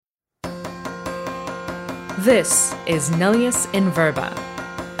This is Nullius in Verba,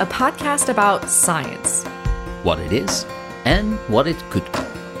 a podcast about science. What it is and what it could be.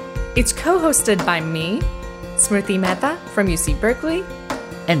 It's co-hosted by me, Smriti Mehta from UC Berkeley,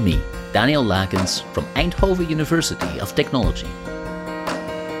 And me, Daniel Lakens from Eindhoven University of Technology.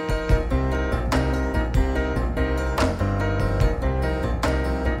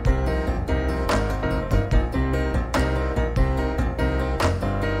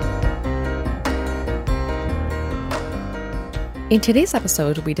 In today's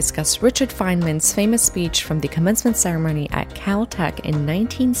episode, we discuss Richard Feynman's famous speech from the commencement ceremony at Caltech in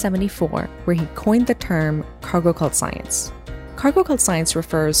 1974, where he coined the term cargo cult science. Cargo cult science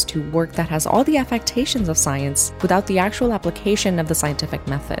refers to work that has all the affectations of science without the actual application of the scientific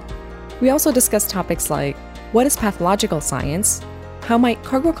method. We also discuss topics like, what is pathological science? How might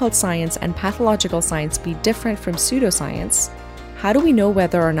cargo cult science and pathological science be different from pseudoscience? How do we know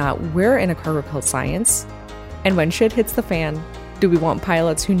whether or not we're in a cargo cult science? And when shit hits the fan, do we want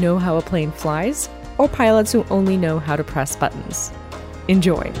pilots who know how a plane flies, or pilots who only know how to press buttons?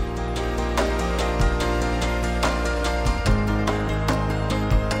 Enjoy.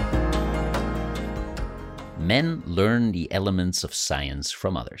 Men learn the elements of science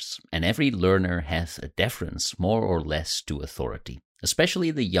from others, and every learner has a deference more or less to authority,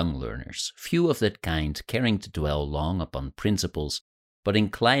 especially the young learners, few of that kind caring to dwell long upon principles, but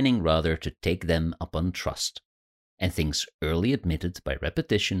inclining rather to take them upon trust. And things early admitted by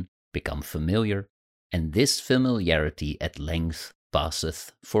repetition become familiar, and this familiarity at length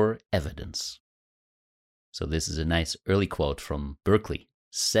passeth for evidence. So this is a nice early quote from Berkeley,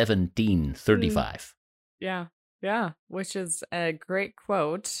 1735. Yeah, which is a great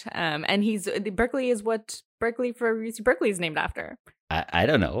quote. And Berkeley is what Berkeley for UC Berkeley is named after. I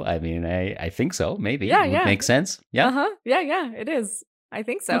don't know. I mean, I think so. Maybe. Yeah, it would make sense. Yeah. Yeah, it is. I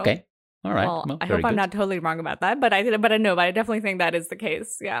think so. Okay. All right. Well, I very hope I'm good. not totally wrong about that, but I definitely think that is the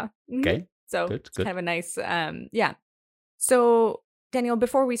case. Yeah. Mhm. Okay. So Good, it's good. kind of a nice, yeah. So Daniel,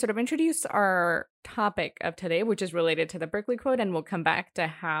 before we sort of introduce our topic of today, which is related to the Berkeley quote, and we'll come back to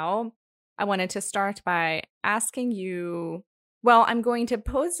how, I wanted to start by asking you, well, I'm going to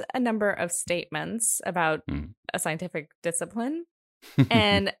pose a number of statements about a scientific discipline,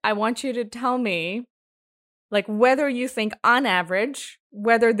 and I want you to tell me, like, whether you think on average,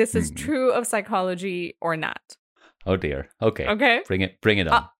 whether this is true of psychology or not. Oh dear. Okay. Okay. Bring it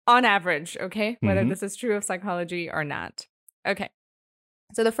on. On average, okay? Whether Mhm. this is true of psychology or not. Okay.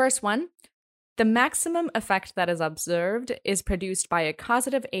 So the first one, the maximum effect that is observed is produced by a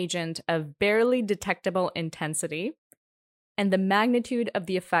causative agent of barely detectable intensity, and the magnitude of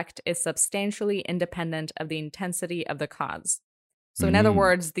the effect is substantially independent of the intensity of the cause. So in other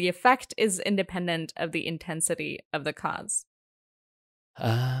words, the effect is independent of the intensity of the cause.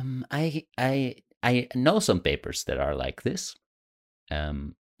 I know some papers that are like this.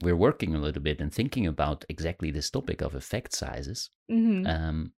 We're working a little bit and thinking about exactly this topic of effect sizes.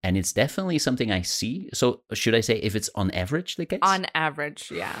 Mm-hmm. And it's definitely something I see. So should I say if it's on average the case? On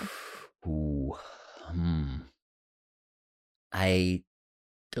average, yeah. Ooh, I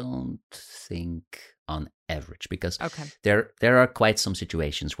don't think on average, because there are quite some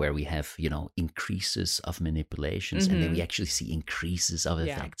situations where we have, increases of manipulations, and then we actually see increases of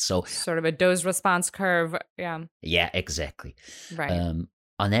effects. So sort of a dose response curve. Yeah. Yeah, exactly. Right.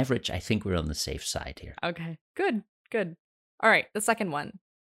 On average, I think we're on the safe side here. Okay. Good. All right. The second one.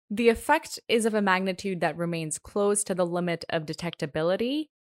 The effect is of a magnitude that remains close to the limit of detectability,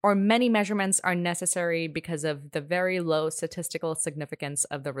 or many measurements are necessary because of the very low statistical significance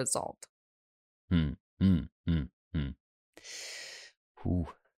of the result. Ooh,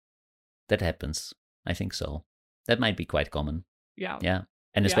 that happens. I think so. That might be quite common. Yeah.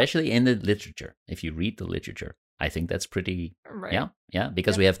 And especially in the literature. If you read the literature, I think that's pretty... Right. Yeah,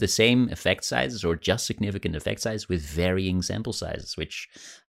 because we have the same effect sizes or just significant effect size with varying sample sizes, which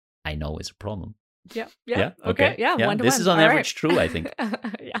I know is a problem. Yeah. Okay. Yeah. 1 to 1. This is on average true, I think.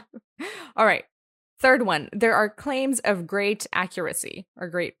 Yeah. All right. Third one. There are claims of great accuracy or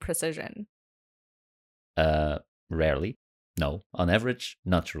great precision. Rarely. No. On average,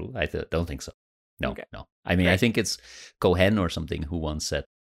 not true. I don't think so. No. I mean, Right. I think it's Cohen or something who once said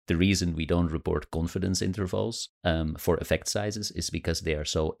the reason we don't report confidence intervals for effect sizes is because they are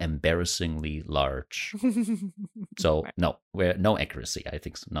so embarrassingly large. So Right. no accuracy. I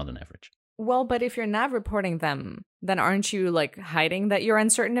think not on average. Well, but if you're not reporting them, then aren't you like hiding that you're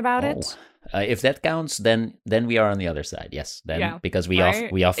uncertain about it? If that counts, then we are on the other side. Yes, then because we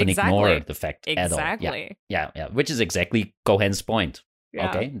right? we often ignore the fact at all. Exactly. Yeah, which is exactly Cohen's point. Yeah.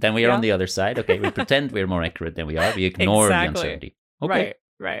 Okay, then we are on the other side. Okay, we pretend we're more accurate than we are. We ignore the uncertainty. Okay.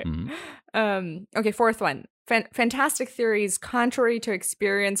 Right. Mhm. Okay, fourth one. Fantastic theories contrary to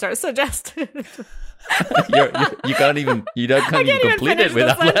experience are suggested. You can't even I can't even complete it finish the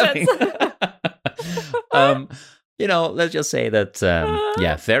without laughing. sentence. Let's just say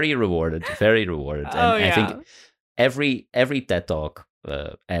that very rewarded, very rewarded. And Oh, I think yeah. every TED Talk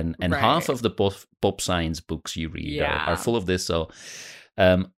and half Right. of the pop science books you read Yeah. are full of this. So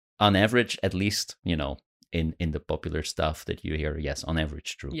on average, at least, in the popular stuff that you hear, yes, on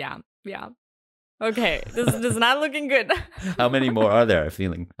average, true. Yeah. Yeah. Okay, this is not looking good. How many more are there?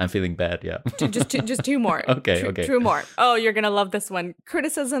 I'm feeling bad. Yeah. Just two more. Okay. Two more. Oh, you're gonna love this one.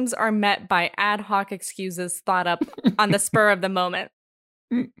 Criticisms are met by ad hoc excuses thought up on the spur of the moment.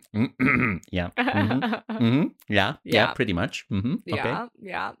 Yeah. Mm-hmm. Yeah. Pretty much. Mm-hmm. Okay.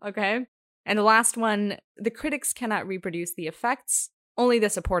 Yeah. Okay. And the last one: the critics cannot reproduce the effects; only the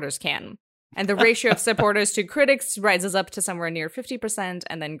supporters can. And the ratio of supporters to critics rises up to somewhere near 50%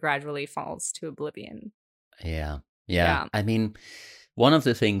 and then gradually falls to oblivion. Yeah. I mean, one of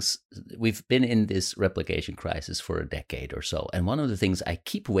the things, we've been in this replication crisis for a decade or so. And one of the things I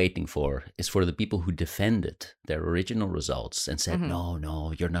keep waiting for is for the people who defended their original results and said,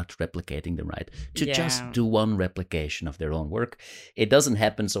 no, you're not replicating them right, to just do one replication of their own work. It doesn't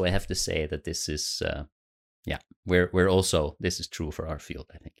happen. So I have to say that this is... we're also, this is true for our field,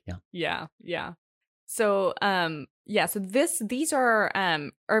 I think. Yeah. So, these are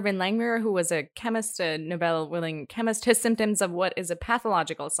Irvin Langmuir, who was a chemist, a Nobel-winning chemist, his symptoms of what is a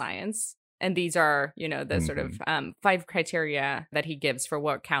pathological science. And these are, the sort of 5 criteria that he gives for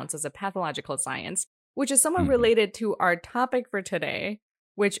what counts as a pathological science, which is somewhat related to our topic for today,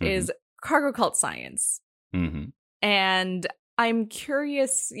 which is cargo cult science. And I'm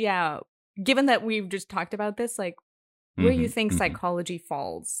curious, given that we've just talked about this, like, where you think psychology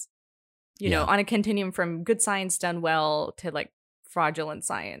falls, on a continuum from good science done well to like fraudulent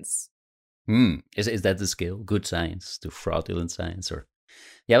science. Is that the scale? Good science to fraudulent science? Or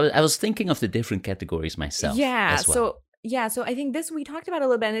I was thinking of the different categories myself. As well. So I think this we talked about a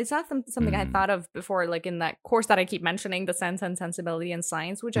little bit, and it's not something I thought of before, like in that course that I keep mentioning, the Sense and Sensibility in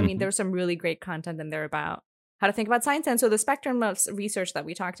Science, which I mean, there's some really great content in there about how to think about science. And so the spectrum of research that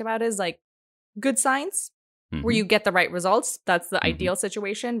we talked about is like good science, where you get the right results. That's the ideal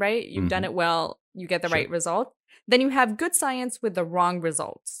situation, right? You've done it well, you get the right result. Then you have good science with the wrong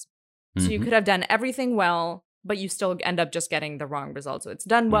results. So you could have done everything well, but you still end up just getting the wrong result. So it's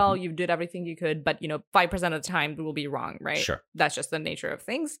done well, you did everything you could, but 5% of the time it will be wrong, right? Sure. That's just the nature of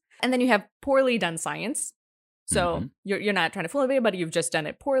things. And then you have poorly done science. So you're not trying to fool everybody, you've just done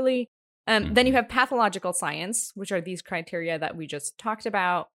it poorly. Then you have pathological science, which are these criteria that we just talked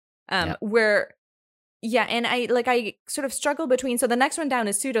about, where... Yeah, and I sort of struggle between. So the next one down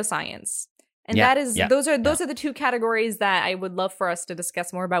is pseudoscience, and that is those are the 2 categories that I would love for us to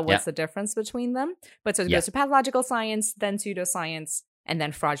discuss more about. What's the difference between them? But so it goes to pathological science, then pseudoscience, and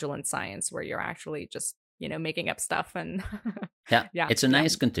then fraudulent science, where you're actually just making up stuff. And it's a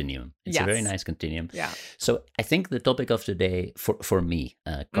nice continuum. It's a very nice continuum. Yeah. So I think the topic of today for me,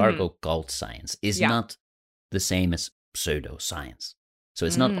 cargo cult science, is not the same as pseudoscience. So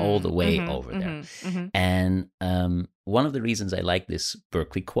it's not all the way over there. And one of the reasons I like this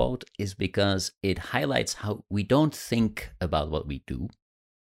Berkeley quote is because it highlights how we don't think about what we do.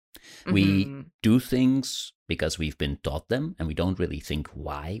 We do things because we've been taught them, and we don't really think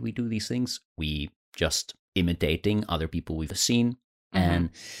why we do these things. We just imitating other people we've seen, and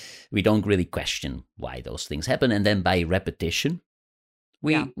we don't really question why those things happen. And then by repetition,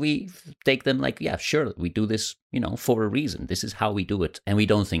 we take them like, sure, we do this, for a reason. This is how we do it, and we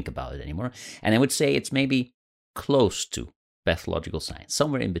don't think about it anymore. And I would say it's maybe close to pathological science,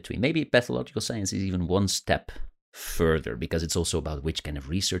 somewhere in between. Maybe pathological science is even one step further, because it's also about which kind of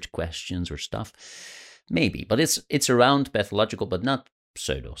research questions or stuff. Maybe, but it's around pathological, but not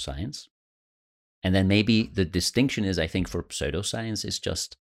pseudoscience. And then maybe the distinction is, I think, for pseudoscience is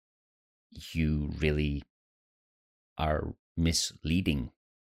just you really are misleading,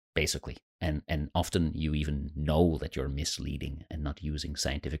 basically. And often you even know that you're misleading and not using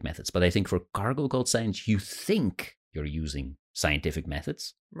scientific methods. But I think for cargo cult science, you think you're using scientific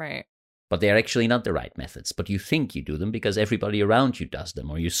methods. Right. But they're actually not the right methods. But you think you do them because everybody around you does them,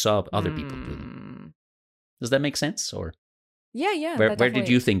 or you saw other people do them. Does that make sense? Or yeah. Where did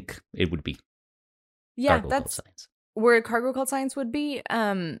you think it would be? Yeah, cargo that's cult science. Where cargo cult science would be.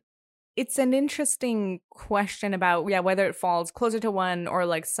 It's an interesting question about, whether it falls closer to one or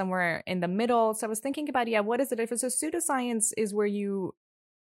like somewhere in the middle. So I was thinking about, what is the difference? So pseudoscience is where you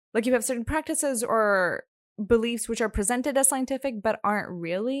have certain practices or beliefs which are presented as scientific but aren't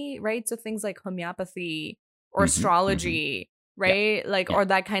really, right? So things like homeopathy or astrology, right? Like, Yeah. or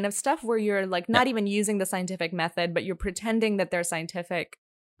that kind of stuff where you're like not even using the scientific method, but you're pretending that they're scientific.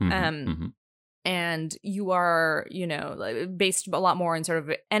 And you are, like, based a lot more on sort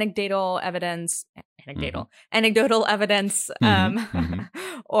of anecdotal evidence,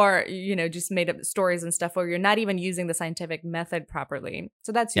 or, just made up stories and stuff where you're not even using the scientific method properly.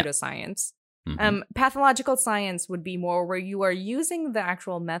 So that's pseudoscience. Pathological science would be more where you are using the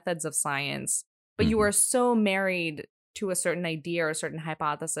actual methods of science, but you are so married to a certain idea or a certain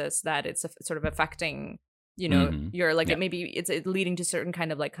hypothesis that it's sort of affecting, you're like, it's leading to certain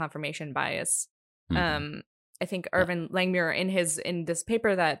kind of like confirmation bias. I think Irvin Langmuir in this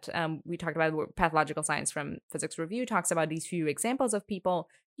paper that we talked about, Pathological Science from Physics Review, talks about these few examples of people,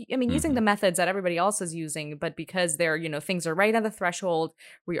 using the methods that everybody else is using, but because they're, things are right on the threshold,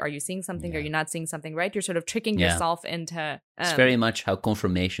 are you seeing something? Are you not seeing something right? You're sort of tricking yourself into... it's very much how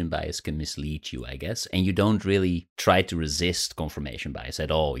confirmation bias can mislead you, I guess. And you don't really try to resist confirmation bias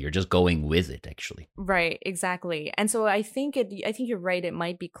at all. You're just going with it, actually. Right, exactly. And so I think you're right. It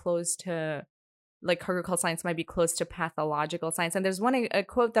might be close to... like cargo-cult science might be close to pathological science. And there's a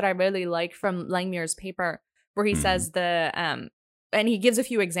quote that I really like from Langmuir's paper where he says and he gives a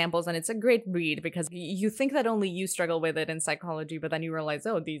few examples, and it's a great read because you think that only you struggle with it in psychology, but then you realize,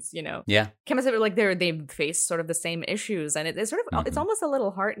 these, chemists are like, they face sort of the same issues. And it's sort of, it's almost a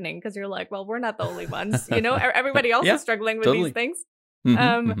little heartening because you're like, well, we're not the only ones, everybody else is struggling with these things.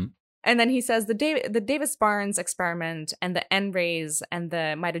 And then he says the Davis-Barnes experiment and the N rays and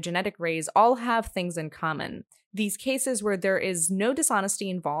the mitogenetic rays all have things in common. These cases where there is no dishonesty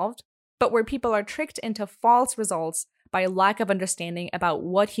involved, but where people are tricked into false results by a lack of understanding about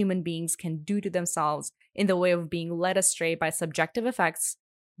what human beings can do to themselves in the way of being led astray by subjective effects,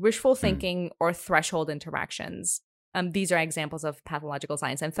 wishful thinking, or threshold interactions. These are examples of pathological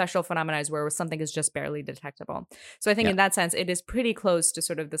science, and threshold phenomena is where something is just barely detectable. So I think in that sense, it is pretty close to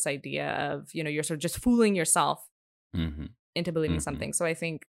sort of this idea of, you're sort of just fooling yourself into believing something. So I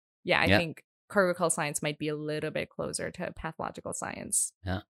think, I think cargo-cult science might be a little bit closer to pathological science.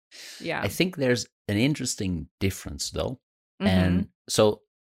 Yeah. I think there's an interesting difference, though. And so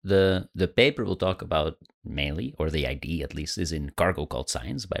the paper we'll talk about mainly, or the idea at least, is in Cargo-Cult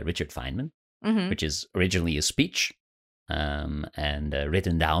Science by Richard Feynman, which is originally a speech. And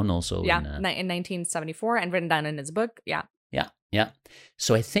written down also in 1974 and written down in his book.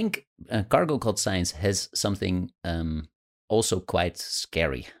 So I think Cargo-Cult Science has something also quite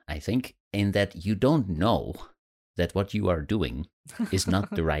scary, I think, in that you don't know that what you are doing is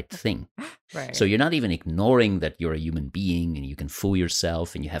not the right thing. Right. So you're not even ignoring that you're a human being and you can fool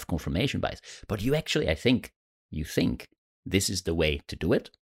yourself and you have confirmation bias, but you actually, I think, you think this is the way to do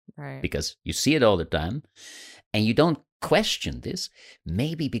it. Right. Because you see it all the time and you don't question this,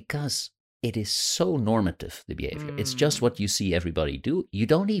 maybe because it is so normative, the behavior. It's just what you see everybody do. You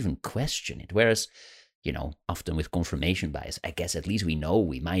don't even question it. Whereas, often with confirmation bias, I guess at least we know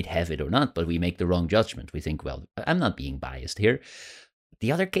we might have it or not, but we make the wrong judgment. We think, well, I'm not being biased here.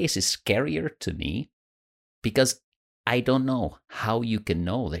 The other case is scarier to me because I don't know how you can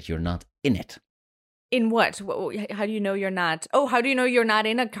know that you're not in it. In what? How do you know you're not? Oh, how do you know you're not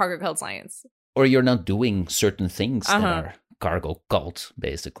in a cargo-cult science? Or you're not doing certain things that are cargo cult,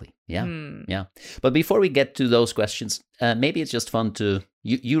 basically. Yeah. But before we get to those questions, maybe it's just fun to...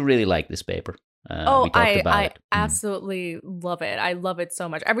 You really like this paper. We talked about it. Absolutely love it. I love it so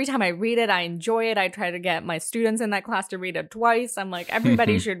much. Every time I read it, I enjoy it. I try to get my students in that class to read it twice. I'm like,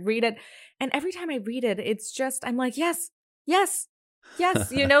 everybody should read it. And every time I read it, it's just, I'm like, yes.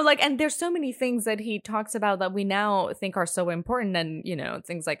 And there's so many things that he talks about that we now think are so important, and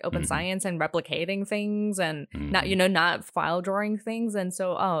things like open science and replicating things and not file drawing things, and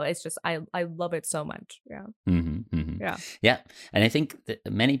so it's just I love it so much. Yeah. And I think that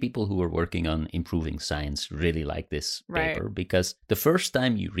many people who are working on improving science really like this paper because the first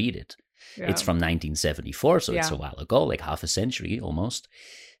time you read it, it's from 1974, so it's a while ago, like half a century almost.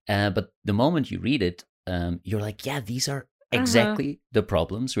 But the moment you read it, you're like, these are exactly the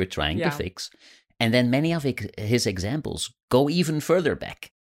problems we're trying to fix. And then many of his examples go even further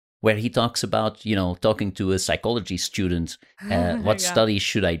back, where he talks about, talking to a psychology student, what studies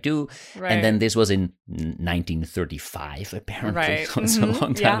should I do? Right. And then this was in 1935, apparently. Right. So it's a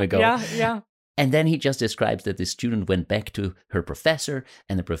long time ago. Yeah. And then he just describes that the student went back to her professor,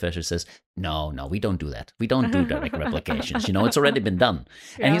 and the professor says, no, we don't do that. We don't do direct replications. It's already been done.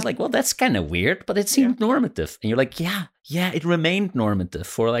 Yeah. And he's like, well, that's kind of weird, but it seemed normative. And you're like, yeah, it remained normative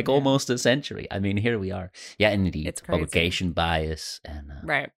for like almost a century. I mean, here we are. Yeah, and indeed, publication bias and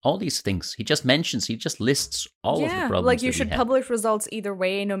all these things. He just lists all of the problems. Like you should publish results either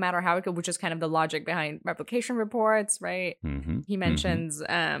way, no matter how it goes, which is kind of the logic behind replication reports, right? Mm-hmm. He mentions,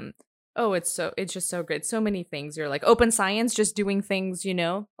 it's just so good. So many things. You're like open science, just doing things,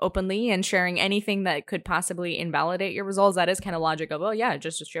 openly and sharing anything that could possibly invalidate your results. That is kind of logic of,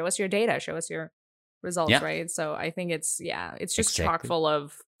 just show us your data, show us your results, right? So I think it's just chock full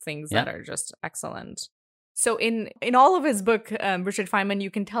of things that are just excellent. So in all of his book, Richard Feynman,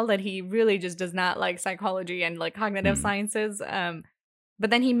 you can tell that he really just does not like psychology and like cognitive sciences. But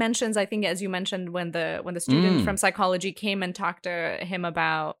then he mentions, I think, as you mentioned, when the student from psychology came and talked to him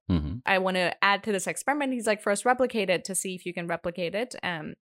about, I want to add to this experiment. He's like, first replicate it to see if you can replicate it.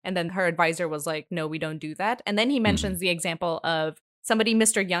 And then her advisor was like, no, we don't do that. And then he mentions the example of somebody,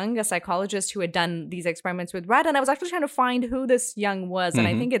 Mr. Young, a psychologist who had done these experiments with rat. And I was actually trying to find who this Young was. And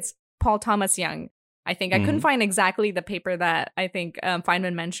I think it's Paul Thomas Young. I think I couldn't find exactly the paper that I think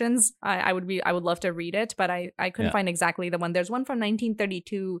Feynman mentions. I would love to read it, but I couldn't find exactly the one. There's one from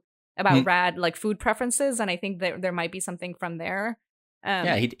 1932 about rat like food preferences, and I think there might be something from there.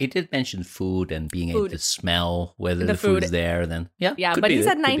 He did mention food and being able to smell whether the food's there. Then but he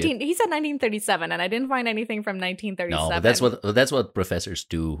said 1937, and I didn't find anything from 1937. No, but that's what professors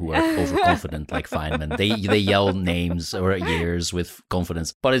do who are overconfident like Feynman. They yell names or years with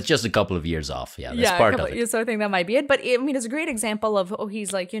confidence, but it's just a couple of years off. That's part of it. So I think that might be it. But I mean, it's a great example of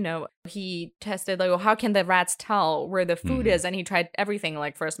he's like he tested like how can the rats tell where the food is, and he tried everything.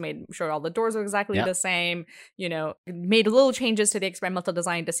 Like first made sure all the doors were exactly the same. Made little changes to the experiment. Mental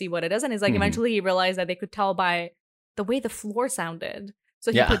design to see what it is, and he's like eventually he realized that they could tell by the way the floor sounded.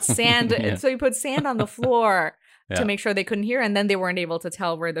 So he put sand so he put sand on the floor to make sure they couldn't hear, and then they weren't able to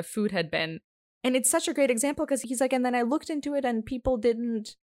tell where the food had been. And it's such a great example because he's like, and then I looked into it and people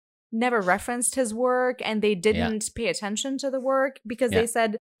never referenced his work, and they didn't pay attention to the work because they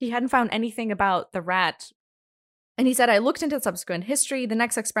said he hadn't found anything about the rat. And he said, I looked into the subsequent history, the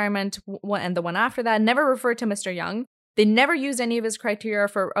next experiment and the one after that never referred to Mr. Young. They never used any of his criteria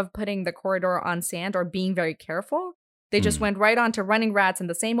of putting the corridor on sand or being very careful. They just went right on to running rats in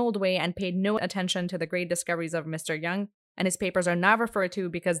the same old way and paid no attention to the great discoveries of Mr. Young. And his papers are not referred to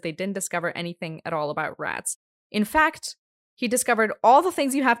because they didn't discover anything at all about rats. In fact, he discovered all the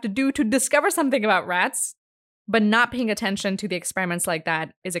things you have to do to discover something about rats, but not paying attention to the experiments like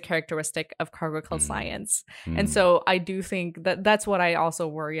that is a characteristic of cargo science. And so I do think that that's what I also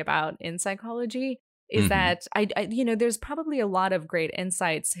worry about in psychology. Is that I there's probably a lot of great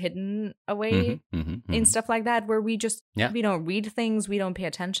insights hidden away in stuff like that where we just we don't read things, we don't pay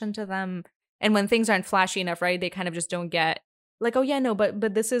attention to them, and when things aren't flashy enough, right? They kind of just don't get like,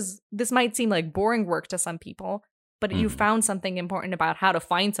 but this might seem like boring work to some people, but you found something important about how to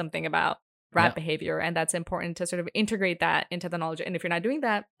find something about rat behavior, and that's important to sort of integrate that into the knowledge. And if you're not doing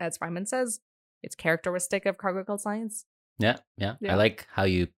that, as Feynman says, it's characteristic of cargo science. Yeah. I like how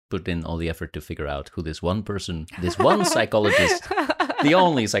you put in all the effort to figure out who this one psychologist, the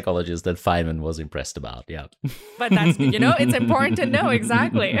only psychologist that Feynman was impressed about. Yeah. But that's, it's important to know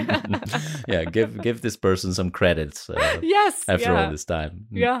exactly. Give this person some credits. After all this time.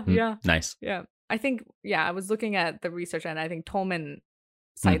 Nice. Yeah. I think, I was looking at the research and I think Tolman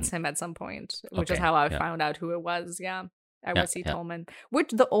cites him at some point, which is how I found out who it was. Yeah. R.C. Tolman, which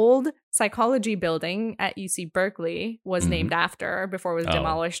the old psychology building at UC Berkeley was named after before it was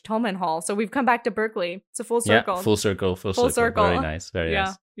demolished, Tolman Hall. So we've come back to Berkeley. It's a full circle. Full circle. Very nice. Very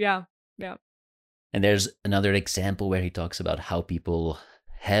nice. Yeah. And there's another example where he talks about how people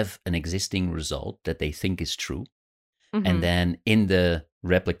have an existing result that they think is true. And then in the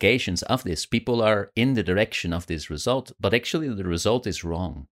replications of this, people are in the direction of this result, but actually the result is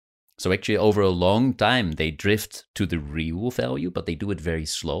wrong. So actually, over a long time, they drift to the real value, but they do it very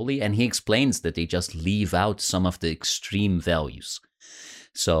slowly. And he explains that they just leave out some of the extreme values.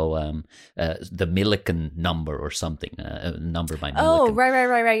 So the Millikan number or something, number by Millikan. Oh,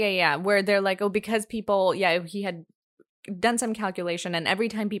 right. Yeah. Where they're like, because people, he had done some calculation, and every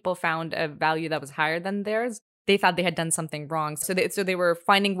time people found a value that was higher than theirs, they thought they had done something wrong. So they were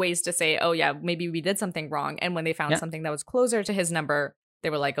finding ways to say, maybe we did something wrong. And when they found something that was closer to his number, they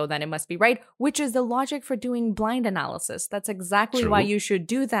were like, then it must be right, which is the logic for doing blind analysis. That's exactly why you should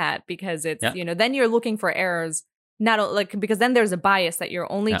do that, because it's, then you're looking for errors, because then there's a bias that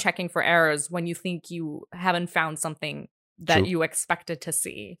you're only checking for errors when you think you haven't found something that True. you expected to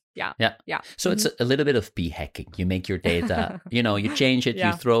see. Yeah. Yeah. Yeah. So it's a little bit of p-hacking. You make your data, you change it,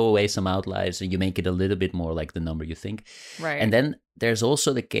 you throw away some outliers, and you make it a little bit more like the number you think. Right. And then there's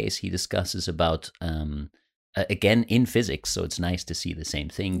also the case he discusses about, again, in physics, so it's nice to see the same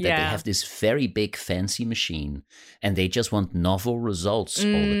thing, that they have this very big fancy machine and they just want novel results all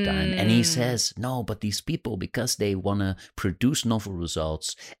the time. And he says, no, but these people, because they want to produce novel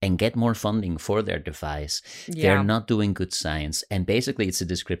results and get more funding for their device, they're not doing good science. And basically it's a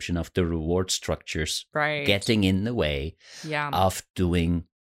description of the reward structures getting in the way of doing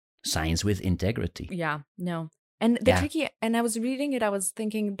science with integrity. Yeah, no. And the tricky, and I was reading it, I was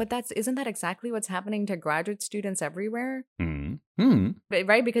thinking, but isn't that exactly what's happening to graduate students everywhere?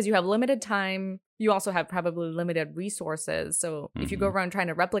 Right? Because you have limited time. You also have probably limited resources. So if you go around trying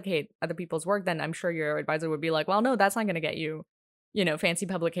to replicate other people's work, then I'm sure your advisor would be like, well, no, that's not going to get you, fancy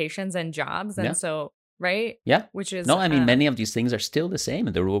publications and jobs. And so, right? Yeah. Which is... No, I mean, many of these things are still the same.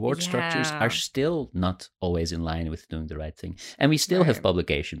 And the reward structures are still not always in line with doing the right thing. And we still have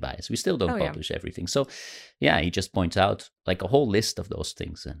publication bias. We still don't publish everything. So, he just points out like a whole list of those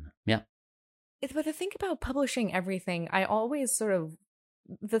things. And But the thing about publishing everything, I always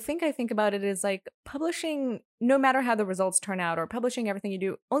the thing I think about it is like publishing, no matter how the results turn out, or publishing everything you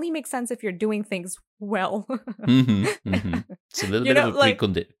do, only makes sense if you're doing things well. It's a little bit of a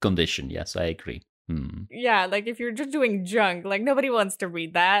precondition. Yes, I agree. Yeah, like if you're just doing junk, like nobody wants to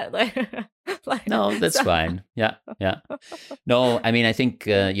read that. No, that's fine. Yeah. No, I mean, I think,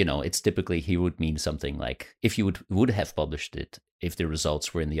 it's typically he would mean something like if you would have published it if the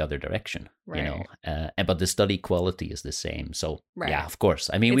results were in the other direction, but the study quality is the same. So, yeah, of course.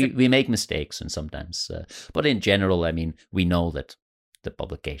 I mean, we make mistakes and sometimes, but in general, I mean, we know that the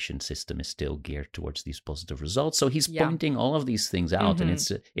publication system is still geared towards these positive results. So he's pointing all of these things out, and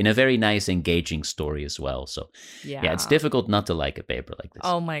it's in a very nice, engaging story as well. So it's difficult not to like a paper like this.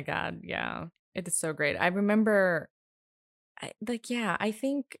 Oh my God. Yeah. It is so great. I remember, I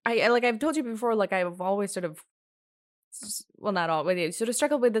think, I've told you before, like I've always sort of, well, not all, but sort of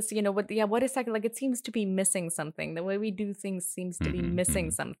struggled with this, what is like it seems to be missing something. The way we do things seems to be missing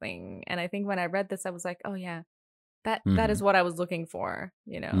something. And I think when I read this, I was like, oh yeah. That is what I was looking for,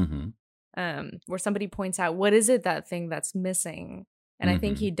 where somebody points out, what is it, that thing that's missing? And I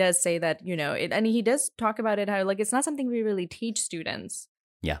think he does say that, and he does talk about it, how like it's not something we really teach students.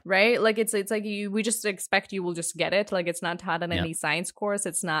 Yeah. Right? Like it's like we just expect you will just get it. Like it's not taught in any science course.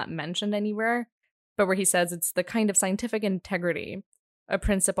 It's not mentioned anywhere. But where he says it's the kind of scientific integrity, a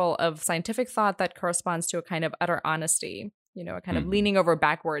principle of scientific thought that corresponds to a kind of utter honesty, a kind of leaning over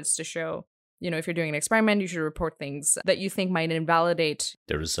backwards to show, if you're doing an experiment, you should report things that you think might invalidate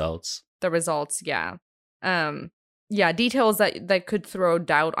the results. Yeah. Details that could throw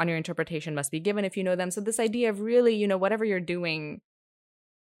doubt on your interpretation must be given if you know them. So this idea of really, whatever you're doing,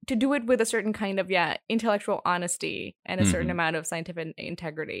 to do it with a certain kind of, intellectual honesty and a certain amount of scientific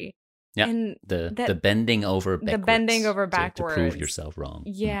integrity. Yeah, and the bending over backwards. The bending over backwards. To prove yourself wrong.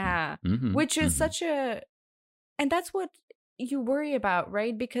 Yeah, which is such a... And that's what you worry about,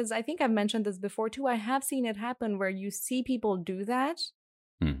 right? Because I think I've mentioned this before too. I have seen it happen where you see people do that,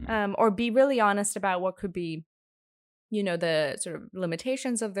 or be really honest about what could be, the sort of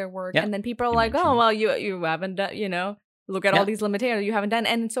limitations of their work, and then people are like, "Oh, well, you haven't done, look at all these limitations you haven't done,"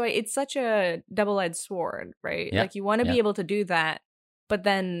 and so it's such a double-edged sword, right? Like you want to be able to do that, but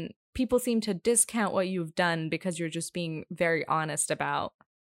then people seem to discount what you've done because you're just being very honest about.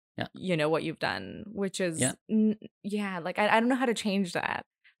 What you've done, which is, like, I don't know how to change that.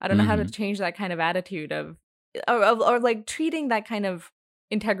 I don't know how to change that kind of attitude or like treating that kind of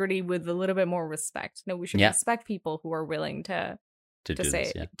integrity with a little bit more respect. No, we should respect people who are willing to do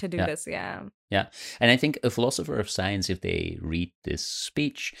this. Yeah. And I think a philosopher of science, if they read this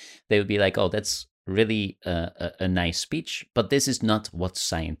speech, they would be like, oh, that's really a nice speech, but this is not what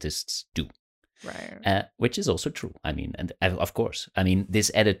scientists do. Right. Which is also true. I mean, and of course, I mean,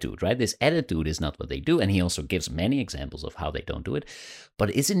 this attitude, right? This attitude is not what they do. And he also gives many examples of how they don't do it. But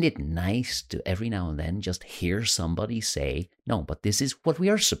isn't it nice to every now and then just hear somebody say, no, but this is what we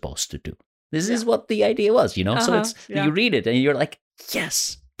are supposed to do. This is what the idea was, So it's you read it and you're like,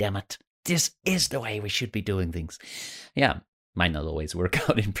 yes, damn it. This is the way we should be doing things. Yeah. Might not always work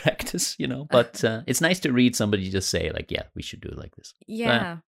out in practice, but it's nice to read somebody just say like, yeah, we should do it like this.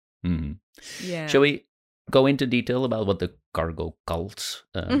 Yeah. Yeah. Shall we go into detail about what the cargo cult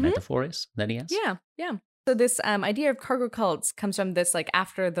metaphor is that he has? Yeah. So this idea of cargo cults comes from this, like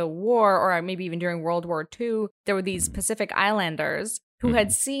after the war, or maybe even during World War II, there were these Pacific Islanders who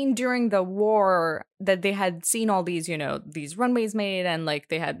had seen during the war that they had seen all these, these runways made, and like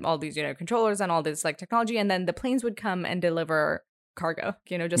they had all these, controllers and all this like technology, and then the planes would come and deliver cargo,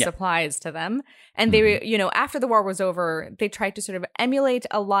 just supplies to them. And they, after the war was over, they tried to sort of emulate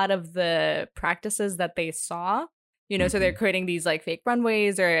a lot of the practices that they saw. So they're creating these like fake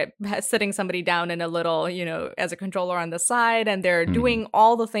runways, or sitting somebody down in a little, as a controller on the side, and they're doing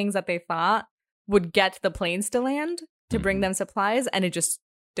all the things that they thought would get the planes to land to bring them supplies, and it just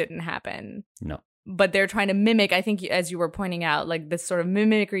didn't happen. No. But they're trying to mimic, I think, as you were pointing out, like this sort of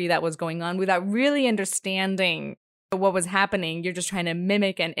mimicry that was going on without really understanding what was happening. You're just trying to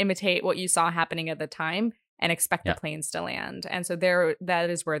mimic and imitate what you saw happening at the time and expect the planes to land. And so that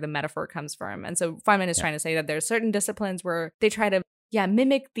is where the metaphor comes from. And so Feynman is trying to say that there are certain disciplines where they try to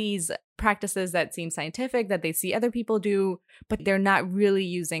mimic these practices that seem scientific, that they see other people do, but they're not really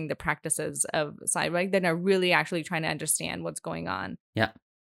using the practices of science, right? They're not really actually trying to understand what's going on. Yeah.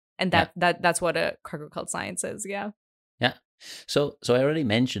 And that's what a cargo cult science is. Yeah. Yeah. So I already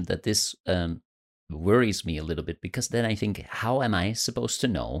mentioned that this worries me a little bit, because then I think, how am I supposed to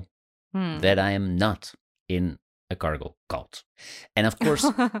know that I am not in a cargo cult? And of course,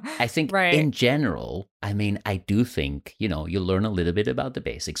 I think in general, I mean, I do think, you learn a little bit about the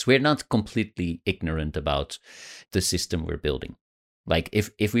basics. We're not completely ignorant about the system we're building. Like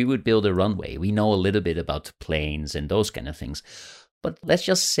if we would build a runway, we know a little bit about planes and those kind of things. But let's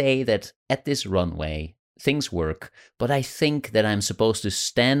just say that at this runway, things work, but I think that I'm supposed to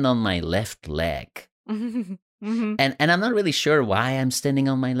stand on my left leg. And I'm not really sure why I'm standing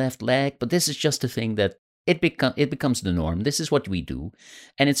on my left leg, but this is just a thing that it becomes the norm. This is what we do,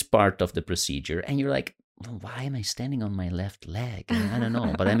 and it's part of the procedure. And you're like, well, why am I standing on my left leg? I don't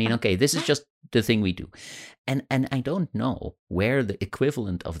know. But I mean, okay, this is just the thing we do. And I don't know where the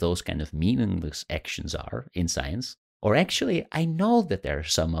equivalent of those kind of meaningless actions are in science. Or actually, I know that there are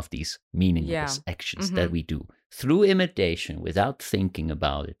some of these meaningless actions that we do through imitation without thinking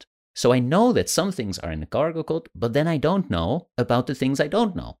about it. So I know that some things are in the cargo cult, but then I don't know about the things I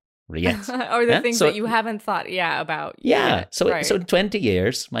don't know yet. Or the things that you haven't thought about. Yeah. So in 20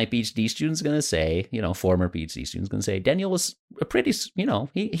 years, my PhD student's going to say, former PhD student's going to say, Daniel was a pretty,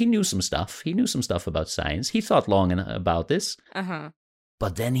 he knew some stuff. He knew some stuff about science. He thought long about this.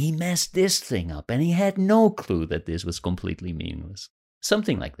 But then he messed this thing up, and he had no clue that this was completely meaningless.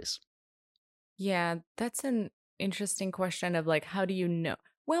 Something like this. Yeah, that's an interesting question of like, how do you know?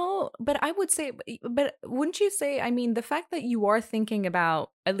 Well, but I would say, but wouldn't you say, I mean, the fact that you are thinking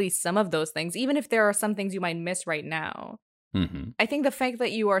about at least some of those things, even if there are some things you might miss right now, I think the fact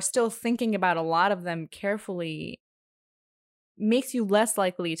that you are still thinking about a lot of them carefully makes you less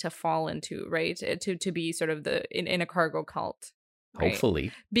likely to fall into, right? To be sort of in a cargo cult. Right?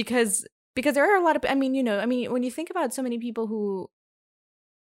 Hopefully. Because there are a lot of, when you think about so many people who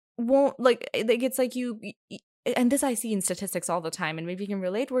won't, like it's like and this I see in statistics all the time, and maybe you can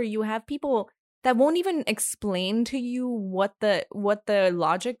relate, where you have people that won't even explain to you what the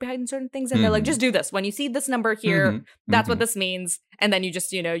logic behind certain things, and they're like, just do this. When you see this number here, that's what this means, and then you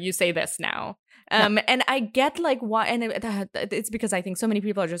just, you say this now. And I get like why, and it's because I think so many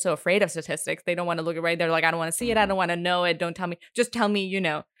people are just so afraid of statistics. They don't want to look at it. They're like, I don't want to see it. I don't want to know it. Don't tell me. Just tell me,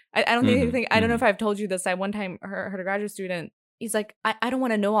 I don't think, I don't know if I've told you this. I one time heard a graduate student, he's like, I don't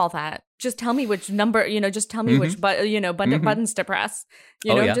want to know all that. Just tell me which number, just tell me which buttons to press.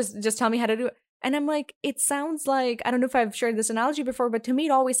 Just tell me how to do it. And I'm like, it sounds like, I don't know if I've shared this analogy before, but to me,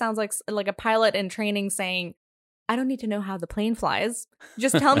 it always sounds like a pilot in training saying, I don't need to know how the plane flies.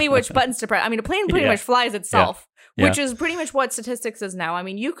 Just tell me which buttons to press. I mean, a plane pretty much flies itself, which is pretty much what statistics is now. I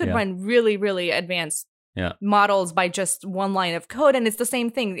mean, you could run really, really advanced models by just one line of code, and it's the same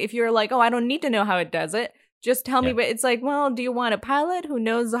thing. If you're like, oh, I don't need to know how it does it, just tell me. But it's like, well, do you want a pilot who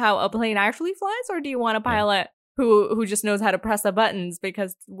knows how a plane actually flies, or do you want a pilot who just knows how to press the buttons?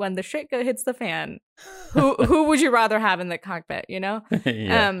 Because when the shit hits the fan, who would you rather have in the cockpit,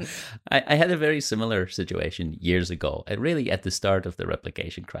 I had a very similar situation years ago, really at the start of the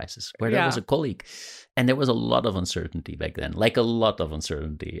replication crisis, where there was a colleague, and there was a lot of uncertainty back then, like a lot of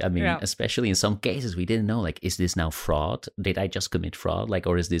uncertainty. I mean, especially in some cases, we didn't know, like, is this now fraud? Did I just commit fraud? Like,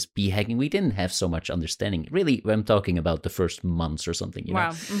 or is this p-hacking? We didn't have so much understanding. Really, I'm talking about the first months or something, you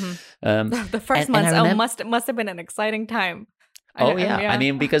know? The first months, must have been an exciting time. I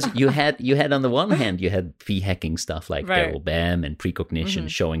mean, because you had on the one hand, you had p-hacking stuff like Carol Bam and precognition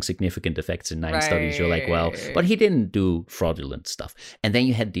showing significant effects in 9 studies. You're like, well, but he didn't do fraudulent stuff. And then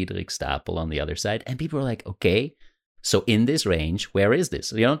you had Diederik Stapel on the other side, and people were like, okay, so in this range, where is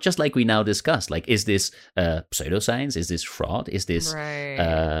this? Just like we now discussed, like, is this pseudoscience? Is this fraud? Is this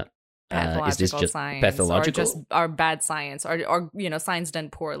Is this pathological just science pathological? or bad science or science done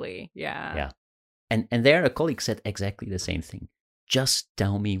poorly. Yeah. Yeah. And there a colleague said exactly the same thing. Just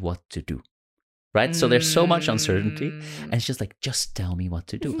tell me what to do. Right? So there's so much uncertainty. And it's just like, just tell me what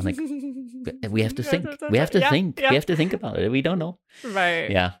to do. I'm like, we have to think. We have to think. Yeah. We have to think about it. We don't know.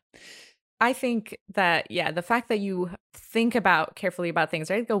 Right. Yeah. I think that, the fact that you think carefully about things,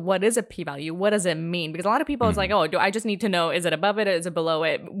 right? Go, what is a p-value? What does it mean? Because a lot of people, it's like, do I just need to know, is it above it? Is it below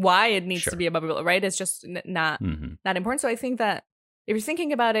it? Why it needs to be above it, right? It's just not important. So I think that if you're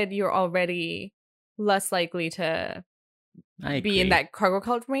thinking about it, you're already less likely to be in that cargo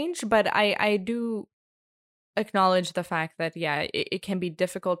cult range. But I do acknowledge the fact that, it can be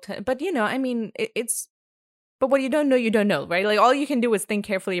difficult to, but it's, but what you don't know, right? Like all you can do is think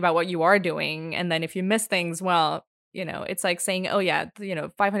carefully about what you are doing. And then if you miss things, well, it's like saying,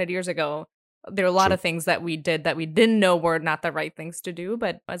 500 years ago, there are a lot of things that we did that we didn't know were not the right things to do.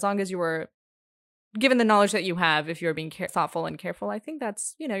 But as long as you were given the knowledge that you have, if you're being thoughtful and careful, I think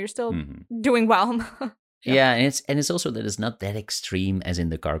that's, you're still doing well. Yeah, and it's also that it's not that extreme as in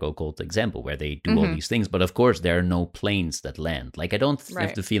the cargo cult example where they do all these things. But of course, there are no planes that land. Like I don't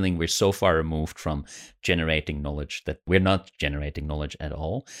have the feeling we're so far removed from generating knowledge that we're not generating knowledge at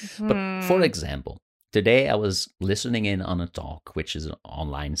all. But for example, today I was listening in on a talk, which is an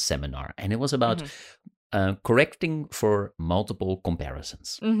online seminar, and it was about correcting for multiple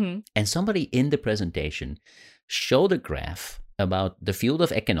comparisons. And somebody in the presentation showed a graph about the field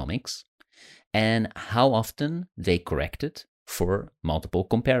of economics and how often they corrected for multiple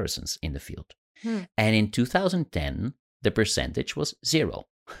comparisons in the field. And in 2010, the percentage was 0.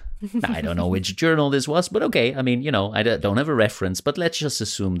 Now, I don't know which journal this was, but okay. I mean, I don't have a reference, but let's just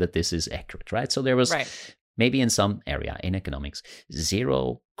assume that this is accurate, right? So there was maybe in some area in economics,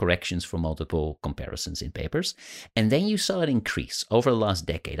 0 corrections for multiple comparisons in papers. And then you saw it increase over the last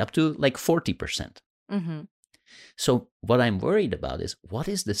decade up to like 40%. So what I'm worried about is what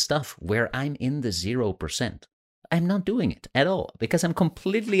is the stuff where I'm in the 0%? I'm not doing it at all because I'm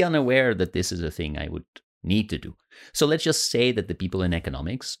completely unaware that this is a thing I would need to do. So let's just say that the people in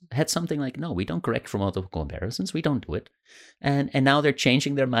economics had something like, no, we don't correct for multiple comparisons. We don't do it. And now they're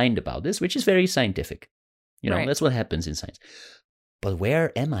changing their mind about this, which is very scientific. That's what happens in science. But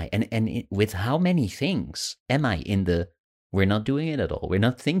where am I? And with how many things am I in the, we're not doing it at all. We're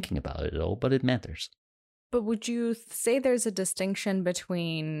not thinking about it at all, but it matters. But would you say there's a distinction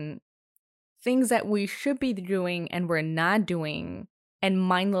between things that we should be doing and we're not doing and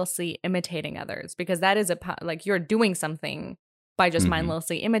mindlessly imitating others? Because that is like you're doing something by just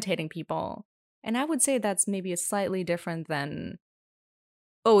mindlessly imitating people. And I would say that's maybe a slightly different than,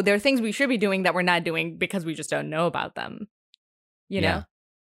 there are things we should be doing that we're not doing because we just don't know about them. You know?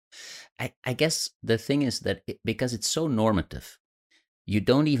 I guess the thing is that because it's so normative, you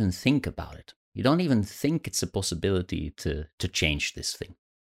don't even think about it. You don't even think it's a possibility to change this thing.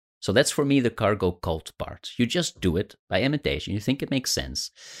 So that's for me the cargo cult part. You just do it by imitation. You think it makes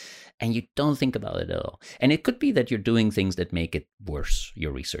sense. And you don't think about it at all. And it could be that you're doing things that make it worse,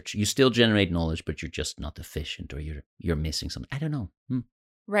 your research. You still generate knowledge, but you're just not efficient or you're missing something. I don't know.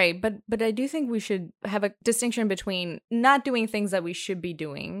 Right. But I do think we should have a distinction between not doing things that we should be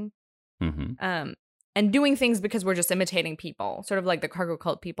doing and doing things because we're just imitating people, sort of like the cargo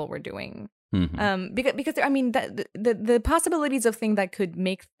cult people were doing. Because I mean, the possibilities of things that could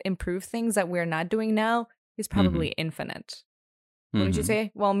improve things that we're not doing now is probably infinite. What did you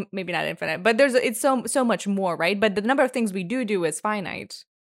say? Well, maybe not infinite, but it's so much more, right? But the number of things we do is finite,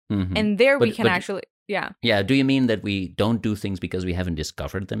 and we can actually. Yeah. Do you mean that we don't do things because we haven't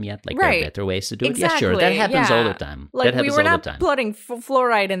discovered them yet? Like there are better ways to do it? Exactly. Yeah, sure. That happens all the time. Like we were not putting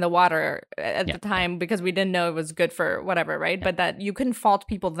fluoride in the water at the time because we didn't know it was good for whatever, right? But that you couldn't fault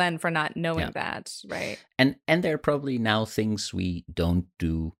people then for not knowing that, right? And there are probably now things we don't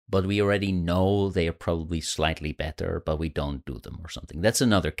do, but we already know they are probably slightly better, but we don't do them or something. That's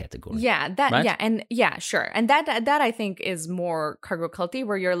another category. Yeah, right? Sure. And that I think is more cargo culty,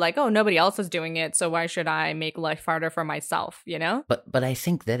 where you're like, nobody else is doing it, so why should I make life harder for myself, But I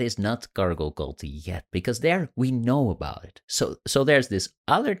think that is not cargo culty yet, because there we know about it. So there's this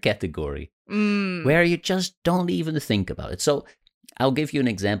other category where you just don't even think about it. So I'll give you an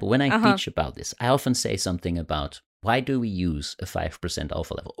example. When I teach about this, I often say something about why do we use a 5%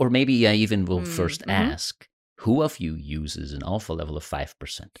 alpha level? Or maybe I even will first ask, who of you uses an alpha level of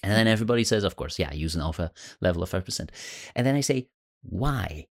 5%? And then everybody says, of course, I use an alpha level of 5%. And then I say,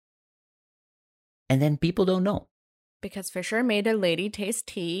 why? And then people don't know. Because Fisher made a lady taste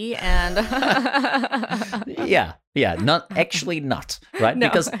tea and yeah, not actually not, right? No,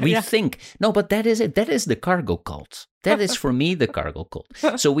 because we think, no, but that is it. That is the cargo cult. That is for me the cargo cult.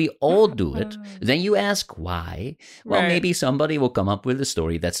 So we all do it. Then you ask why. Well, Right. maybe somebody will come up with a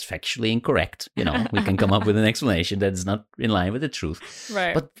story that's factually incorrect. You know, we can come up with an explanation that's not in line with the truth.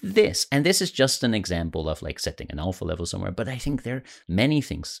 Right. But this is just an example of like setting an alpha level somewhere. But I think there are many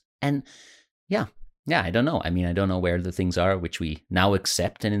things. And yeah, I don't know. I mean, I don't know where the things are which we now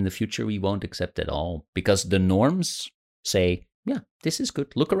accept and in the future we won't accept at all. Because the norms say, yeah, this is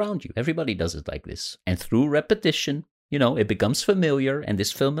good. Look around you. Everybody does it like this. And through repetition, you know, it becomes familiar. And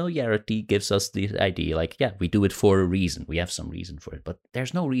this familiarity gives us the idea like, yeah, we do it for a reason. We have some reason for it. But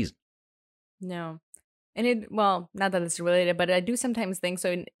there's no reason. No. And well, not that it's related, but I do sometimes think,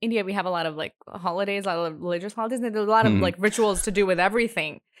 so in India, we have a lot of like holidays, a lot of religious holidays, and there's a lot of like rituals to do with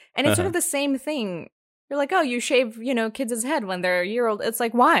everything. And it's sort of the same thing. You're like, oh, you shave, kids' head when they're a year old. It's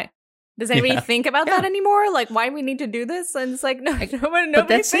like, why? Does anybody think about that anymore? Like, why we need to do this? And it's like, no,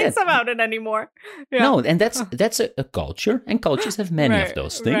 nobody thinks about it anymore. Yeah. No, and that's a culture, and cultures have many of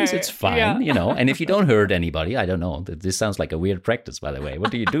those things. Right, it's fine, And if you don't hurt anybody, I don't know. This sounds like a weird practice, by the way.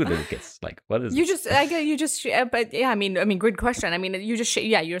 What do you do to the kids? Like, what is? But yeah, I mean, good question. I mean,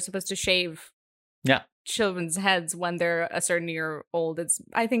 you're supposed to shave. Yeah. Children's heads when they're a certain year old. It's,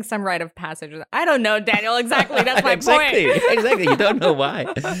 I think, some rite of passage. I don't know, Daniel. Exactly, that's my point. Exactly. You don't know why.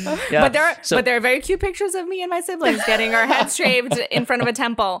 Yeah. But there are very cute pictures of me and my siblings getting our heads shaved in front of a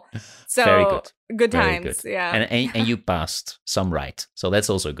temple. So very good. Good very times. Good. Yeah. And you passed some rite, so that's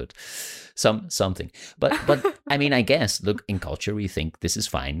also good. Something. But I mean, I guess, look, in culture we think this is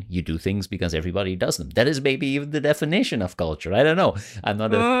fine. You do things because everybody does them. That is maybe even the definition of culture. I don't know. I'm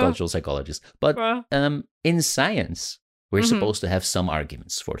not a cultural psychologist. But in science, we're supposed to have some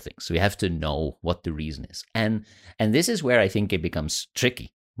arguments for things. We have to know what the reason is. And this is where I think it becomes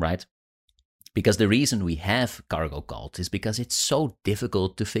tricky, right? Because the reason we have cargo cult is because it's so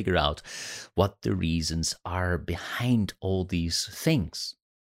difficult to figure out what the reasons are behind all these things.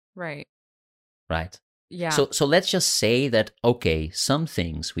 Right. Right? Yeah. So let's just say that, okay, some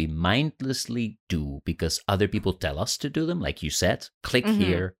things we mindlessly do because other people tell us to do them, like you said, click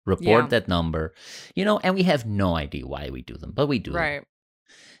here, report that number, and we have no idea why we do them, but we do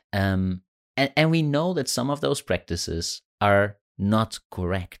them. And we know that some of those practices are not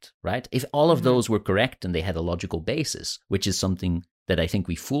correct, right? If all of those were correct and they had a logical basis, which is something that I think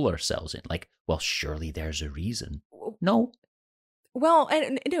we fool ourselves in, like, well, surely there's a reason. No. Well,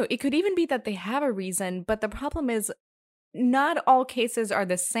 and no, it could even be that they have a reason, but the problem is not all cases are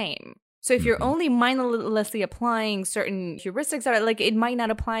the same. So if you're only mindlessly applying certain heuristics, it might not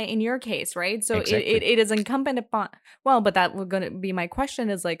apply in your case, right? So exactly. it is incumbent upon, but that was going to be my question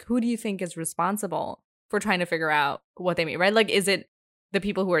is like, who do you think is responsible for trying to figure out what they mean, right? Like, is it the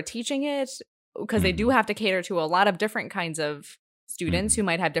people who are teaching it? Because they do have to cater to a lot of different kinds of students who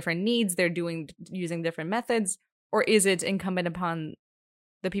might have different needs. They're using different methods. Or is it incumbent upon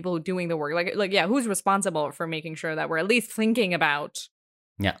the people doing the work? Who's responsible for making sure that we're at least thinking about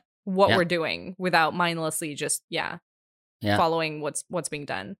what we're doing without mindlessly just following what's being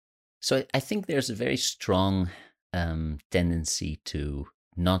done? So I think there's a very strong tendency to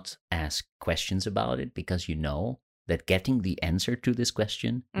not ask questions about it because you know that getting the answer to this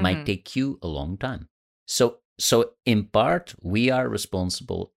question might take you a long time. So in part, we are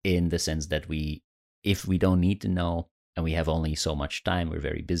responsible in the sense that if we don't need to know and we have only so much time, we're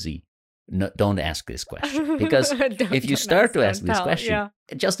very busy, don't ask this question. Because if you start to ask this question,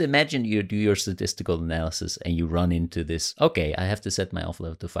 just imagine you do your statistical analysis and you run into this, okay, I have to set my alpha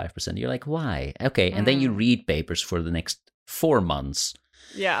level to 5%. You're like, why? Okay, and then you read papers for the next 4 months.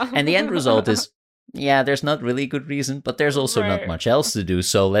 Yeah. And the end result is, there's not really a good reason, but there's also not much else to do,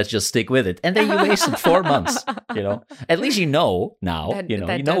 so let's just stick with it. And then you wasted 4 months, At least you know now, you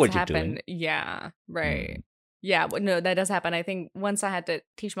know what you're doing. Yeah, right. Yeah, but no, that does happen. I think once I had to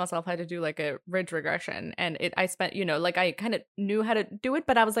teach myself how to do like a ridge regression, and I spent, I kind of knew how to do it,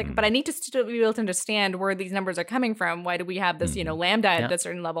 but I was like, but I need to still be able to understand where these numbers are coming from. Why do we have this, lambda at a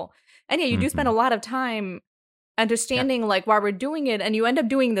certain level? And you do spend a lot of time understanding like why we're doing it, and you end up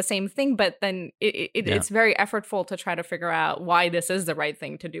doing the same thing, but then it's very effortful to try to figure out why this is the right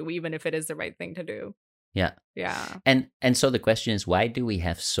thing to do, even if it is the right thing to do. Yeah. And so the question is, why do we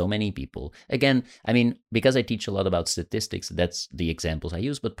have so many people? Again, I mean, because I teach a lot about statistics, that's the examples I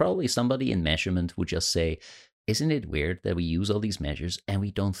use, but probably somebody in measurement would just say, isn't it weird that we use all these measures and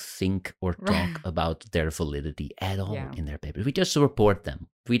we don't think or talk about their validity at all in their papers? We just report them.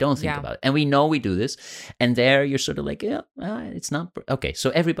 We don't think about it. And we know we do this. And there you're sort of like, it's not. Okay, so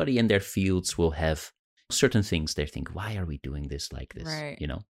everybody in their fields will have, certain things they think, why are we doing this like this? Right. You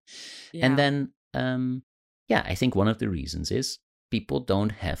know? Yeah. And then, I think one of the reasons is people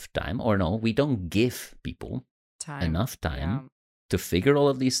don't have time, or no, we don't give people enough time to figure all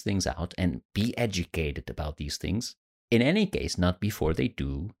of these things out and be educated about these things. In any case, not before they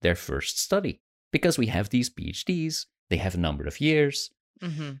do their first study. Because we have these PhDs, they have a number of years.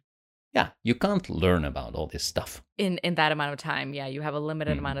 Mm-hmm. Yeah, you can't learn about all this stuff. In that amount of time. Yeah, you have a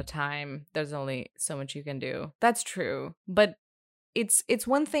limited amount of time. There's only so much you can do. That's true. But it's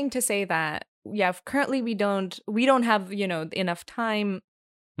one thing to say that, currently we don't have, enough time,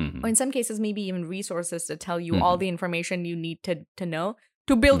 or in some cases maybe even resources to tell you all the information you need to know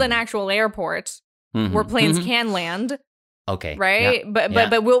to build an actual airport where planes can land. Okay. Right? Yeah.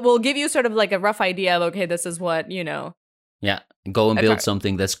 But we'll give you sort of like a rough idea of, okay, this is what, Yeah. Go and build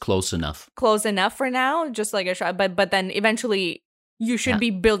something that's close enough. Close enough for now, just like a shot. But then eventually you should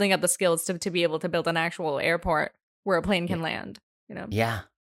be building up the skills to be able to build an actual airport where a plane can land, Yeah.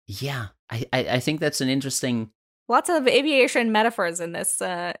 I think that's an interesting... Lots of aviation metaphors in this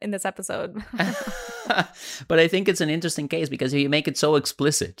episode. But I think it's an interesting case because you make it so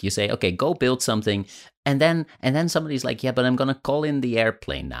explicit. You say, okay, go build something. And then somebody's like, yeah, but I'm going to call in the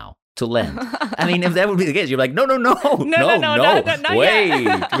airplane now to land. I mean, if that would be the case, you're like, no.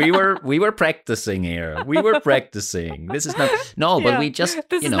 Wait, we were practicing here. We were practicing. This is not, but we just,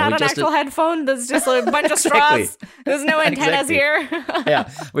 this is not an actual headphone. There's just a bunch of straws. There's no antennas here.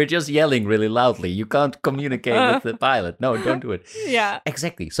 Yeah, we're just yelling really loudly. You can't communicate with the pilot. No, don't do it. Yeah.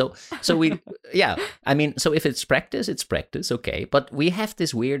 Exactly. So we, I mean, so if it's practice, okay. But we have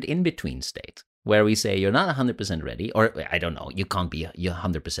this weird in-between state where we say you're not 100% ready, or I don't know, you can't be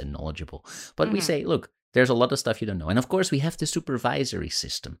 100% knowledgeable. But we say, look, there's a lot of stuff you don't know. And of course, we have the supervisory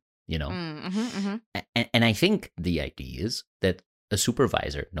system, And I think the idea is that a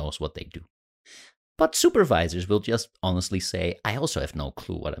supervisor knows what they do. But supervisors will just honestly say, I also have no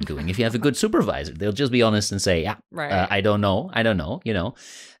clue what I'm doing. If you have a good supervisor, they'll just be honest and say, I don't know,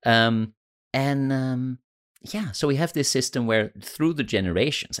 so we have this system where through the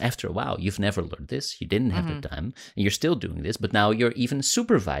generations, after a while, you've never learned this, you didn't have the time, and you're still doing this, but now you're even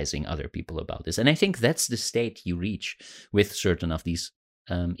supervising other people about this. And I think that's the state you reach with certain of these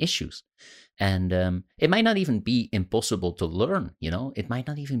issues. And it might not even be impossible to learn, it might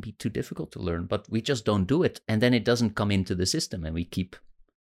not even be too difficult to learn, but we just don't do it. And then it doesn't come into the system, and we keep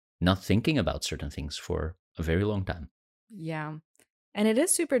not thinking about certain things for a very long time. Yeah. And it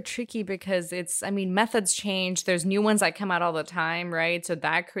is super tricky because methods change. There's new ones that come out all the time, right? So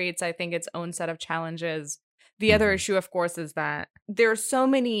that creates, I think, its own set of challenges. The other issue, of course, is that there are so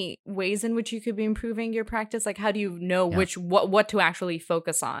many ways in which you could be improving your practice. Like, how do you know what to actually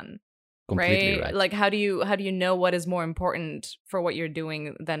focus on? Completely right. Like, how do you know what is more important for what you're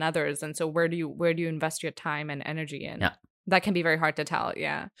doing than others? And so where do you invest your time and energy in? Yeah. That can be very hard to tell,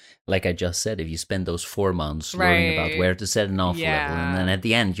 yeah. Like I just said, if you spend those 4 months learning about where to set an offer level, and then at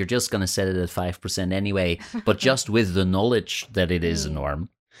the end, you're just going to set it at 5% anyway, but just with the knowledge that it is a norm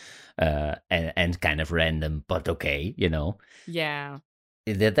and kind of random, but okay, Yeah.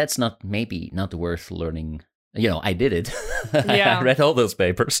 That's maybe not worth learning. I did it. Yeah. I read all those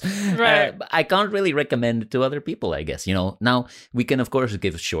papers. Right. I can't really recommend it to other people, I guess. Now we can, of course,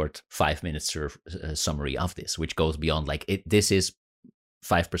 give a short 5-minute summary of this, which goes beyond this is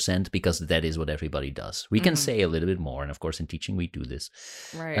 5% because that is what everybody does. We can say a little bit more. And of course, in teaching, we do this.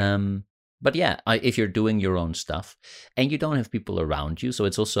 Right. But if you're doing your own stuff and you don't have people around you, so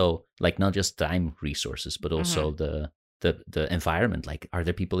it's also not just time resources, but also the environment. Like, are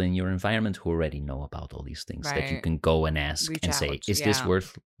there people in your environment who already know about all these things that you can go and ask and say, is this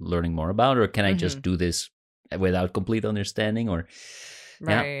worth learning more about, or can I just do this without complete understanding? Or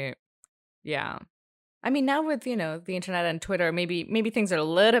yeah. I mean, now with the internet and Twitter, maybe things are a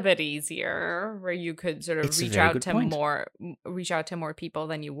little bit easier, where you could sort of reach out to more people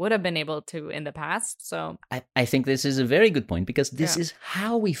than you would have been able to in the past. So I think this is a very good point, because this is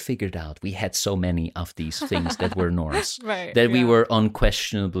how we figured out we had so many of these things that were norms that we were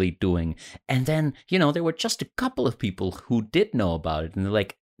unquestionably doing. And then, there were just a couple of people who did know about it, and they're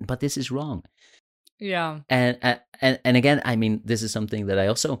like, but this is wrong. Yeah. And again, I mean, this is something that I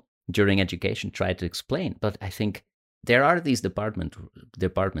also during education try to explain, but I think there are these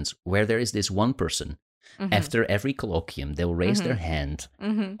departments where there is this one person after every colloquium, they'll raise their hand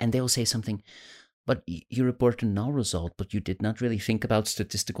and they'll say something, but you reported no result, but you did not really think about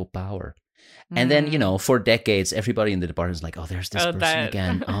statistical power. And then, for decades, everybody in the department is like, oh, there's this person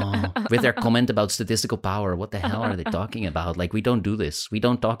again. Oh, with their comment about statistical power. What the hell are they talking about? Like, we don't do this. We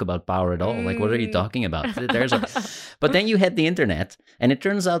don't talk about power at all. Like, what are you talking about? But then you had the internet, and it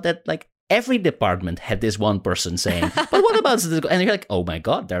turns out that, every department had this one person saying, but what about this? And you're like, oh my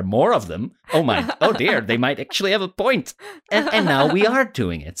God, there are more of them. Oh dear, they might actually have a point. And now we are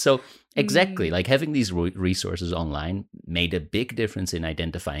doing it. So exactly, like having these resources online made a big difference in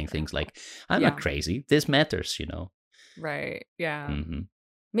identifying things like, I'm not crazy, this matters, Right, yeah. Mm-hmm.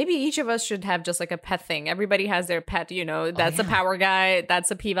 Maybe each of us should have just like a pet thing. Everybody has their pet, that's a power guy,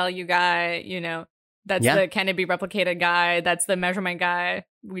 that's a p-value guy, that's the can it be replicated guy, that's the measurement guy.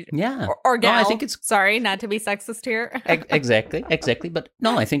 Or gal. No, I think it's sorry, not to be sexist here. exactly. But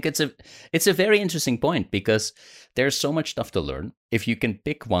no, I think it's a very interesting point because there's so much stuff to learn. If you can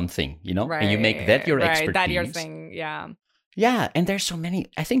pick one thing, right, and you make that your expertise. That your thing, yeah. Yeah, and there's so many.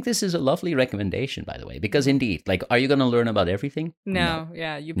 I think this is a lovely recommendation, by the way, because indeed, like, are you going to learn about everything? No.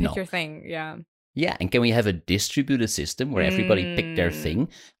 Yeah, you pick your thing, yeah. Yeah, and can we have a distributed system where everybody pick their thing?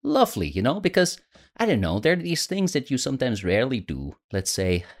 Lovely, because, I don't know, there are these things that you sometimes rarely do. Let's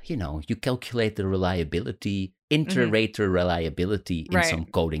say, you calculate the reliability, inter-rater reliability in some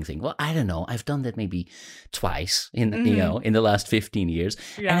coding thing. Well, I don't know. I've done that maybe twice in the last 15 years.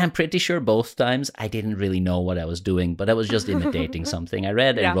 Yeah. And I'm pretty sure both times I didn't really know what I was doing, but I was just imitating something I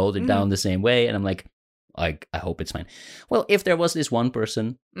read and wrote it down the same way. And I'm like, I hope it's fine. Well, if there was this one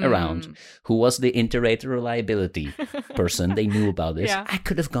person around who was the inter-rater reliability person, they knew about this, I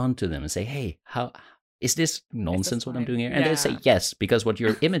could have gone to them and say, hey, how is this nonsense what I'm doing here? And they'd say yes, because what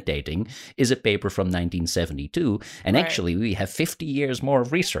you're imitating is a paper from 1972. And actually, we have 50 years more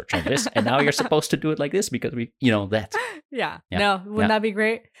of research on this. And now you're supposed to do it like this because that. Yeah. No, wouldn't that be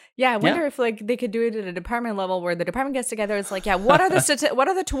great? Yeah. I wonder if like they could do it at a department level where the department gets together. It's like, what are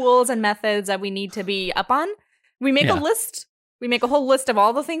the tools and methods that we need to be up on? We make a list. We make a whole list of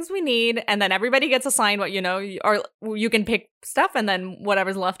all the things we need, and then everybody gets assigned what, or you can pick stuff, and then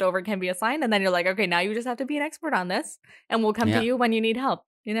whatever's left over can be assigned, and then you're like, okay, now you just have to be an expert on this, and we'll come to you when you need help,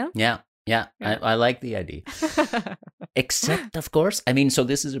 Yeah. I like the idea. Except, of course, so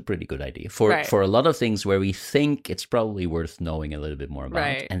this is a pretty good idea for a lot of things where we think it's probably worth knowing a little bit more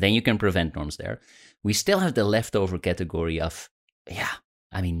about, and then you can prevent norms there. We still have the leftover category of,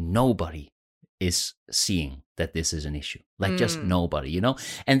 nobody is seeing that this is an issue. Like just nobody,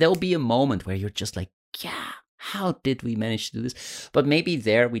 And there'll be a moment where you're just like, how did we manage to do this? But maybe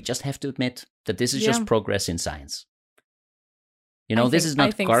there we just have to admit that this is just progress in science. This is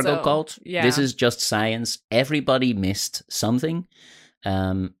not cargo cult. Yeah. This is just science. Everybody missed something.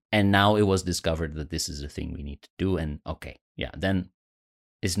 And now it was discovered that this is a thing we need to do. And then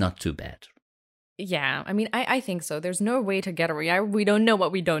it's not too bad. Yeah, I think so. There's no way to get around. We don't know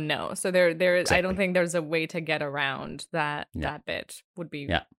what we don't know. So there exactly. I don't think there's a way to get around that bit would be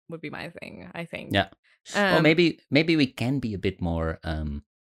my thing, I think. Yeah. Well, maybe we can be a bit more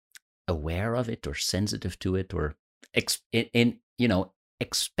aware of it or sensitive to it or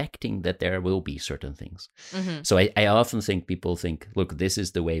expecting that there will be certain things. Mm-hmm. So I often think people think, look, this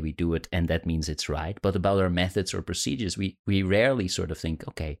is the way we do it and that means it's right. But about our methods or procedures, we rarely sort of think,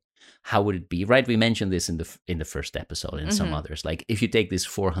 okay, how would it be? Right? We mentioned this in the first episode and some others. Like if you take this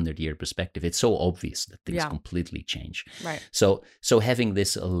 400-year perspective, it's so obvious that things completely change. Right. So having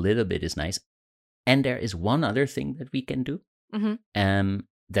this a little bit is nice. And there is one other thing that we can do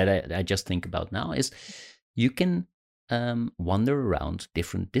that I just think about now is you can wander around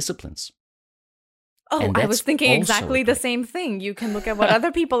different disciplines. Oh, I was thinking exactly the same thing. You can look at what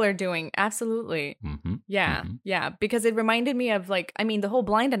other people are doing. Absolutely. Yeah. Because it reminded me of the whole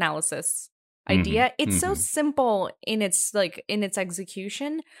blind analysis idea. It's so simple in its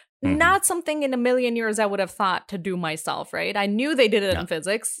execution. Not something in a million years I would have thought to do myself, right? I knew they did it in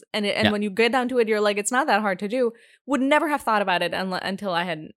physics. And when you get down to it, you're like, it's not that hard to do. Would never have thought about it until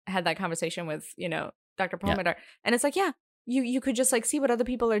I had that conversation with, Dr. Perlmutter. And it's like, you could just see what other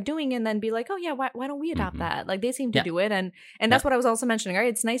people are doing and then be like, oh yeah, why don't we adopt that? Like they seem to do it. And that's what I was also mentioning, right?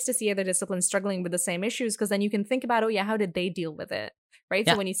 It's nice to see other disciplines struggling with the same issues because then you can think about, how did they deal with it? Right.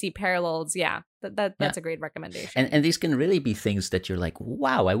 So when you see parallels, that's a great recommendation. And these can really be things that you're like,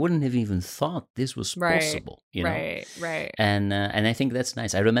 wow, I wouldn't have even thought this was possible. Right. And I think that's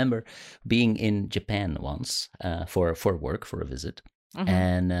nice. I remember being in Japan once for work, for a visit.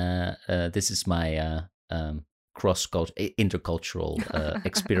 And this is my intercultural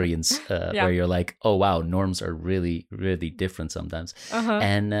experience where you're like, oh wow, norms are really, really different sometimes.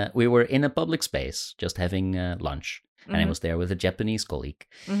 And we were in a public space just having lunch. and I was there with a Japanese colleague.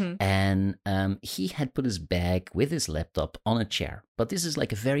 And he had put his bag with his laptop on a chair. But this is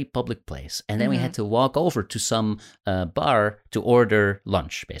like a very public place. And then we had to walk over to some bar to order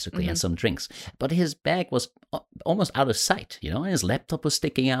lunch, basically, and some drinks. But his bag was almost out of sight, and his laptop was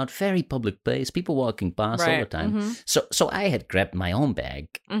sticking out. Very public place, people walking past all the time. So I had grabbed my own bag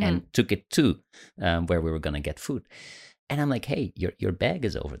and took it to where we were going to get food. And I'm like, hey, your bag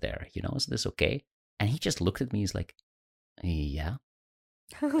is over there, is this okay? And he just looked at me, he's like, yeah.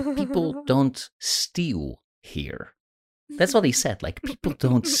 People don't steal here. That's what he said, like, people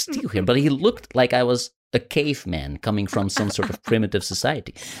don't steal here. But he looked like I was a caveman coming from some sort of primitive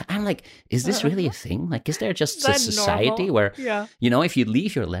society. I'm like, is this really a thing? Like, is there just a society where, if you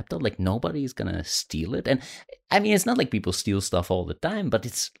leave your laptop, like, nobody's gonna steal it? And I mean, it's not like people steal stuff all the time, but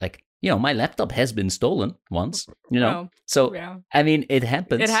it's like, my laptop has been stolen once, So, I mean, it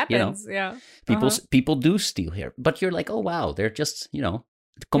happens. It happens, yeah. People do steal here. But you're like, oh, wow, they're just,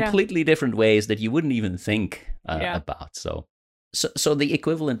 completely different ways that you wouldn't even think about. So the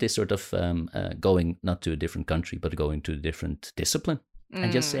equivalent is sort of going not to a different country, but going to a different discipline.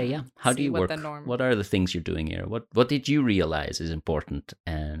 And just say, how do you work? What are the things you're doing here? What did you realize is important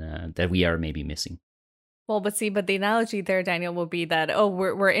and that we are maybe missing? Well, but the analogy there, Daniel, will be that,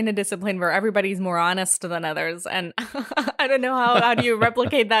 we're in a discipline where everybody's more honest than others. And I don't know how do you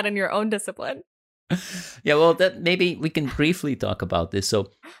replicate that in your own discipline? Yeah, well, that maybe we can briefly talk about this.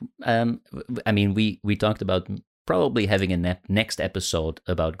 So, I mean, we talked about probably having a next episode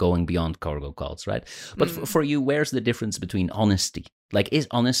about going beyond cargo cults, right? But for you, where's the difference between honesty? Like, is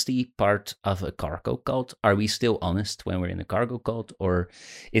honesty part of a cargo cult? Are we still honest when we're in a cargo cult? Or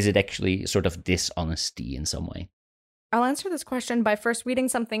is it actually sort of dishonesty in some way? I'll answer this question by first reading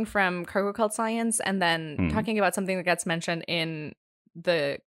something from Cargo Cult Science and then talking about something that gets mentioned in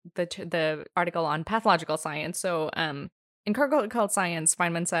the article on pathological science. So in Cargo Cult Science,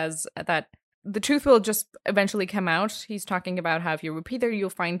 Feynman says that the truth will just eventually come out. He's talking about how if you repeat it, you'll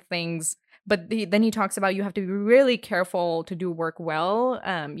find things. But then he talks about you have to be really careful to do work well.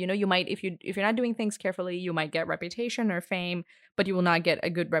 You might, if you're not doing things carefully, you might get reputation or fame, but you will not get a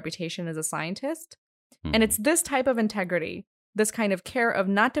good reputation as a scientist. And it's this type of integrity, this kind of care of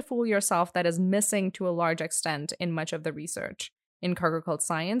not to fool yourself, that is missing to a large extent in much of the research in cargo cult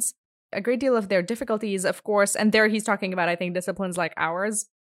science. A great deal of their difficulties, of course, and there he's talking about, I think, disciplines like ours,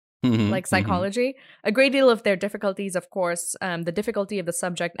 like psychology. A great deal of their difficulties, of course, the difficulty of the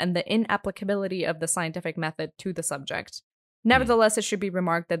subject and the inapplicability of the scientific method to the subject. Nevertheless, it should be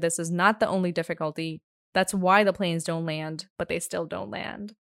remarked that this is not the only difficulty. That's why the planes don't land, but they still don't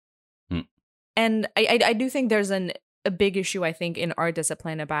land. And I do think there's a big issue, I think, in our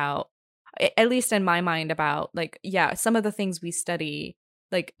discipline about, at least in my mind, about, like, some of the things we study,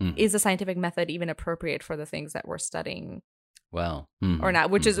 like, is the scientific method even appropriate for the things that we're studying? Well, or not,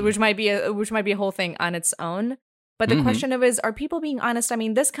 which might be a whole thing on its own. But the question of is, are people being honest? I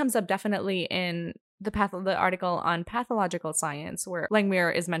mean, this comes up definitely in the article on pathological science, where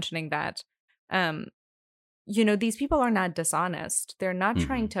Langmuir is mentioning that, these people are not dishonest. They're not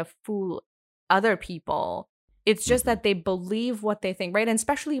trying to fool other people. It's just that they believe what they think, right? And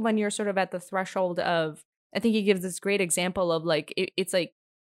especially when you're sort of at the threshold of, I think he gives this great example of, like, it's like,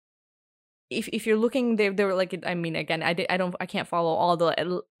 if you're looking, they were like, I mean, again, I can't follow all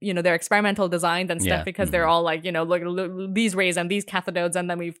the, their experimental designs and stuff, because they're all like, look, these rays and these cathodes, and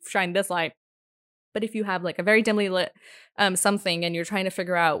then we shine this light. But if you have, like, a very dimly lit something, and you're trying to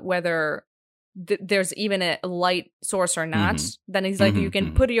figure out whether there's even a light source or not, then he's like, you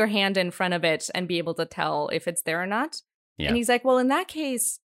can put your hand in front of it and be able to tell if it's there or not. And he's like, well, in that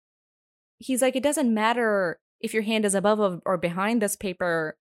case, he's like, it doesn't matter if your hand is above or behind this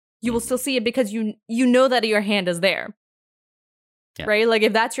paper. You will still see it because you know that your hand is there, right? Like,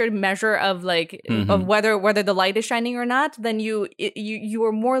 if that's your measure of, like, of whether the light is shining or not, then you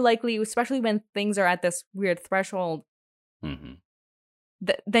are more likely, especially when things are at this weird threshold,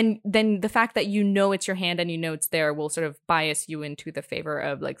 then the fact that it's your hand and it's there will sort of bias you into the favor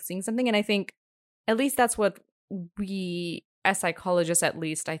of, like, seeing something. And I think at least that's what we as psychologists, at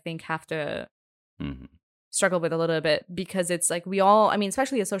least, I think, have to struggle with a little bit, because it's like we all, I mean,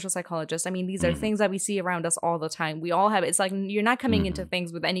 especially as social psychologists, I mean, these are things that we see around us all the time. We all have, it's like you're not coming into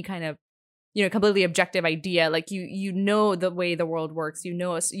things with any kind of, completely objective idea. Like, you know the way the world works,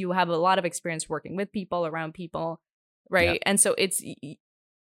 you have a lot of experience working with people, around people, right? And so it's,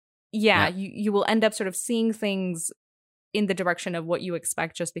 you will end up sort of seeing things in the direction of what you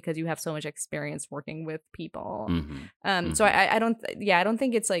expect, just because you have so much experience working with people. So I don't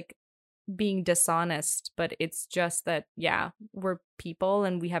think it's like being dishonest, but it's just that, yeah, we're people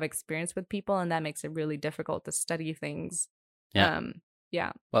and we have experience with people, and that makes it really difficult to study things. Yeah.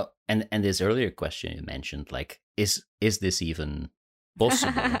 Yeah. Well, and this earlier question you mentioned, like, is this even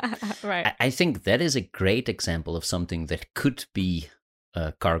possible? Right. I think that is a great example of something that could be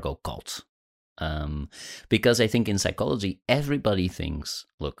a cargo cult. Because I think in psychology, everybody thinks,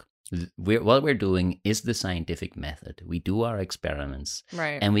 look, what we're doing is the scientific method. We do our experiments,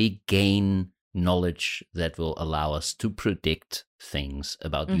 Right. and we gain knowledge that will allow us to predict things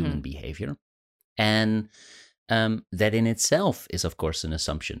about human behavior. And that in itself is, of course, an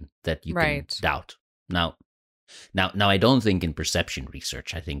assumption that you can doubt. Now, I don't think in perception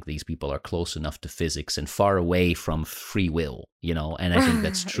research, I think these people are close enough to physics and far away from free will, and I think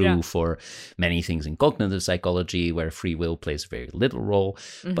that's true for many things in cognitive psychology, where free will plays a very little role,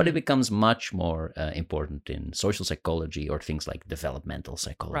 but it becomes much more important in social psychology or things like developmental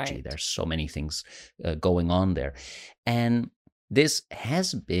psychology. Right. There's so many things going on there. And this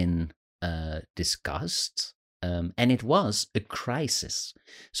has been discussed. And it was a crisis.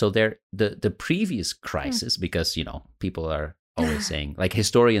 So the previous crisis, because, people are always saying, like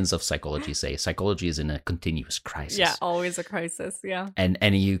historians of psychology say, psychology is in a continuous crisis. Yeah, always a crisis, yeah.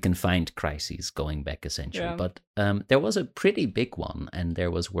 And you can find crises going back a century. Yeah. But there was a pretty big one, and there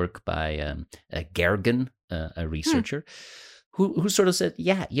was work by Gergen, a researcher, who sort of said,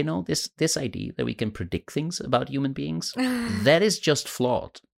 yeah, this idea that we can predict things about human beings, that is just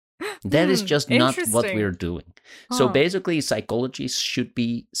flawed. That is just not what we're doing. So basically, psychology should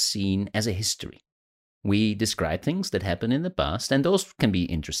be seen as a history. We describe things that happened in the past, and those can be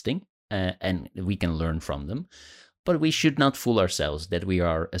interesting, and we can learn from them. But we should not fool ourselves that we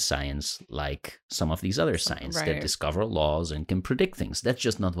are a science like some of these other sciences that discover laws and can predict things. That's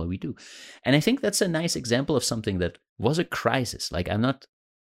just not what we do. And I think that's a nice example of something that was a crisis. Like,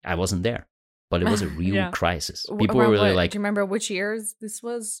 I wasn't there, but it was a real crisis. People were really like... Do you remember which years this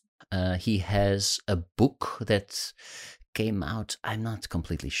was? He has a book that came out, I'm not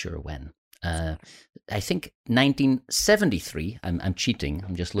completely sure when. I think 1973. I'm cheating.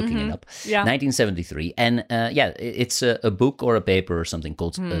 I'm just looking it up. Yeah. 1973. And it's a book or a paper or something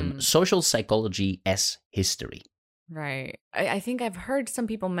called Social Psychology as History. Right. I think I've heard some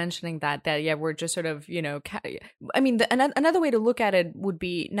people mentioning that we're just sort of, I mean, another way to look at it would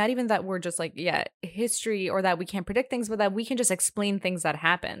be not even that we're just like, history, or that we can't predict things, but that we can just explain things that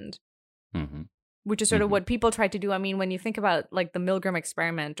happened. Mm-hmm. Which is sort of what people tried to do. I mean, when you think about like the Milgram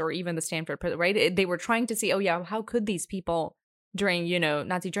experiment or even the Stanford, right? They were trying to see, how could these people during,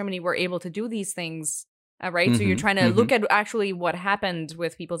 Nazi Germany were able to do these things, right? Mm-hmm. So you're trying to look at actually what happened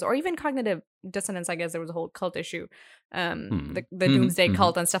with people's, or even cognitive dissonance. I guess there was a whole cult issue, the doomsday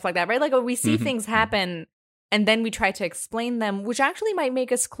cult and stuff like that, right? Like we see things happen and then we try to explain them, which actually might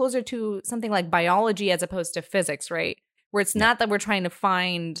make us closer to something like biology as opposed to physics, right? Where it's not that we're trying to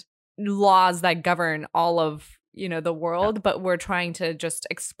find laws that govern all of the world, but we're trying to just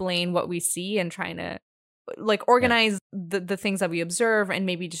explain what we see and trying to like organize the things that we observe and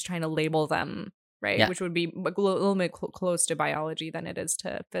maybe just trying to label them, right? Which would be a little bit close to biology than it is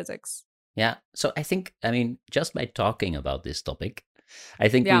to physics. So I think, just by talking about this topic, I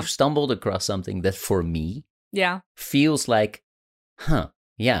think we've stumbled across something that for me feels like, I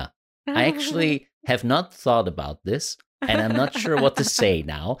actually have not thought about this. And I'm not sure what to say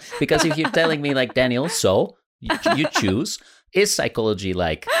now, because if you're telling me like, Daniel, so you choose, is psychology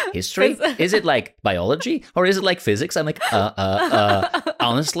like history? Is it like biology? Or is it like physics? I'm like,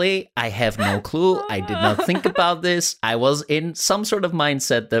 honestly, I have no clue. I did not think about this. I was in some sort of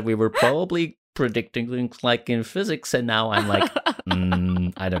mindset that we were probably predicting things like in physics. And now I'm like,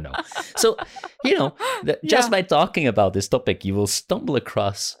 I don't know. So, just by talking about this topic, you will stumble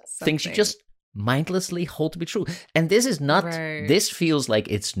across things you just mindlessly hold to be true. And this is not, this feels like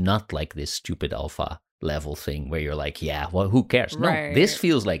it's not like this stupid alpha level thing where you're like, well, who cares? No, this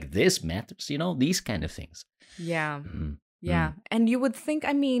feels like this matters, these kind of things. And you would think,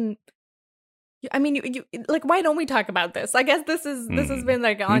 you like, why don't we talk about this? I guess this has been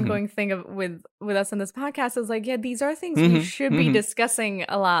like an ongoing thing with us on this podcast, is like, these are things we should be discussing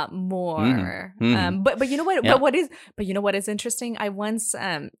a lot more. But you know what, but you know what is interesting? I once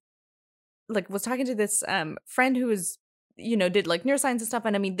was talking to this friend who was, did like neuroscience and stuff,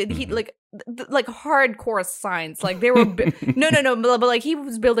 and he like hardcore science, like they were no, but like he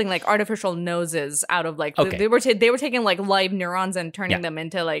was building like artificial noses out of like they were taking like live neurons and turning them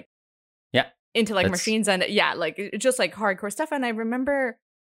into like machines, and like just like hardcore stuff. And I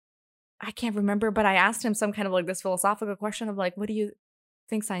can't remember, but I asked him some kind of like this philosophical question of like, what do you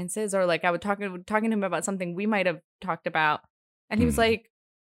think science is? Or like I would talking to him about something we might have talked about, and he was like,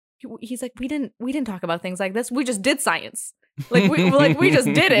 he's like, we didn't talk about things like this. We just did science. We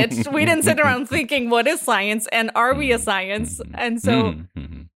just did it. We didn't sit around thinking, what is science and are we a science? And so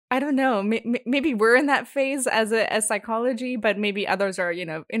I don't know. Maybe we're in that phase as psychology, but maybe others are.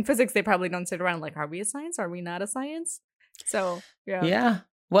 In physics, they probably don't sit around like, are we a science? Are we not a science? So yeah. Yeah.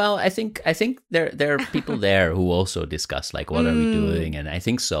 Well, I think there are people there who also discuss like, what are we doing? And I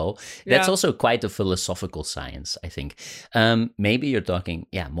think so. That's also quite a philosophical science, I think. Maybe you're talking,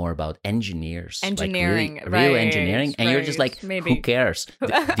 more about engineering, like real engineering. And you're just like, who cares?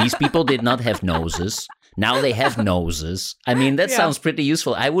 These people did not have noses. Now they have noses. I mean, that sounds pretty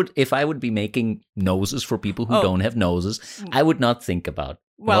useful. If I would be making noses for people who don't have noses, I would not think about.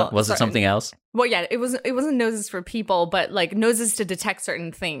 Well, was it something else? Well, yeah, it wasn't noses for people, but like noses to detect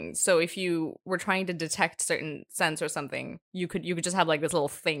certain things. So if you were trying to detect certain scents or something, you could just have like this little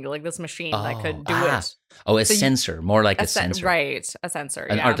thing, like this machine that could do it. Oh, a sensor, more like a sensor. Right, a sensor.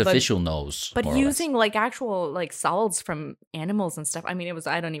 An artificial nose. But using like actual like solids from animals and stuff. I mean,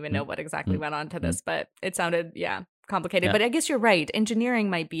 I don't even know what exactly went on to this, but it sounded, complicated. Yeah. But I guess you're right. Engineering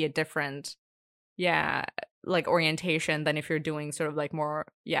might be a different, like orientation than if you're doing sort of like more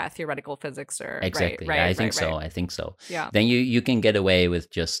theoretical physics or exactly. Right, I think so. Yeah. Then you can get away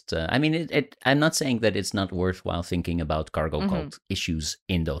with just I mean I'm not saying that it's not worthwhile thinking about cargo cult issues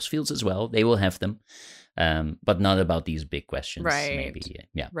in those fields as well. They will have them. But not about these big questions. Right. Maybe.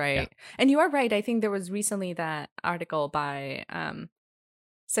 Yeah. Right. Yeah. And you are right. I think there was recently that article by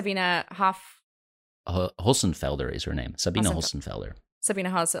Sabine Hossenfelder is her name. Sabine Hossenfelder. Sabine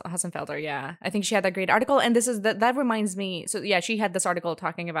Hossenfelder, yeah. I think she had that great article. And this is that reminds me. So, yeah, she had this article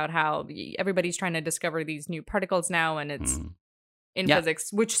talking about how everybody's trying to discover these new particles now. And it's in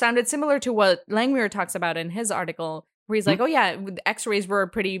physics, which sounded similar to what Langmuir talks about in his article, where he's like, oh, yeah, X-rays were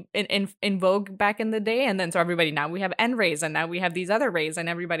pretty in vogue back in the day. And then so everybody, now we have N-rays and now we have these other rays and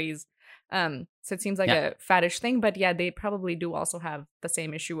everybody's. So it seems like a faddish thing. But yeah, they probably do also have the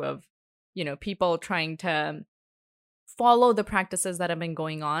same issue of, people trying to follow the practices that have been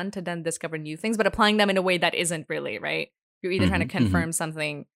going on to then discover new things, but applying them in a way that isn't really, right? You're either trying to confirm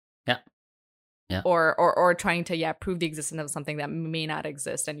something or trying to prove the existence of something that may not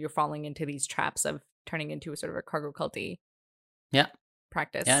exist, and you're falling into these traps of turning into a sort of a cargo culty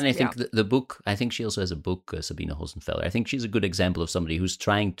practice. Yeah, and I think the book, I think she also has a book, Sabine Hossenfelder. I think she's a good example of somebody who's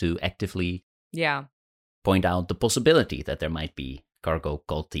trying to actively point out the possibility that there might be cargo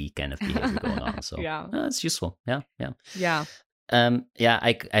culty kind of behavior going on. So it's useful. Yeah.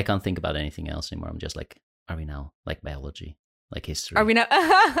 I can't think about anything else anymore. I'm just like, are we now like biology, like history? Are we now?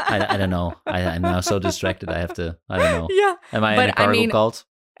 I don't know. I'm now so distracted. I don't know. Yeah. Am I in a cargo cult?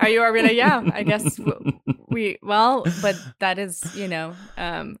 Are you already? Yeah, I guess but that is,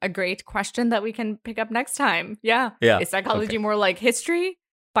 a great question that we can pick up next time. Yeah. Is psychology more like history,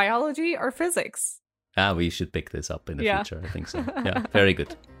 biology, or physics? We should pick this up in the future. I think so. Yeah, very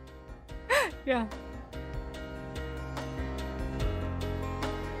good. Yeah.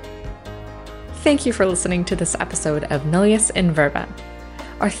 Thank you for listening to this episode of Nullius in Verba.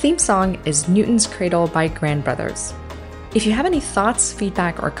 Our theme song is Newton's Cradle by Grand Brothers. If you have any thoughts,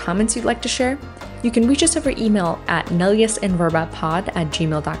 feedback, or comments you'd like to share, you can reach us over email at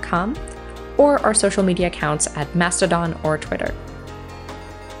nulliusinverbapod@gmail.com or our social media accounts at Mastodon or Twitter.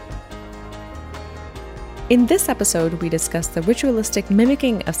 In this episode, we discuss the ritualistic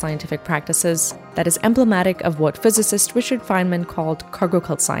mimicking of scientific practices that is emblematic of what physicist Richard Feynman called cargo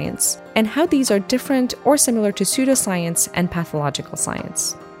cult science, and how these are different or similar to pseudoscience and pathological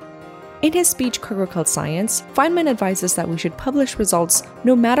science. In his speech, Cargo Cult Science, Feynman advises that we should publish results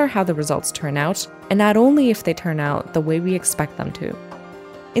no matter how the results turn out, and not only if they turn out the way we expect them to.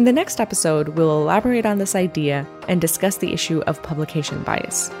 In the next episode, we'll elaborate on this idea and discuss the issue of publication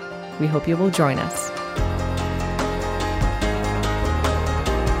bias. We hope you will join us.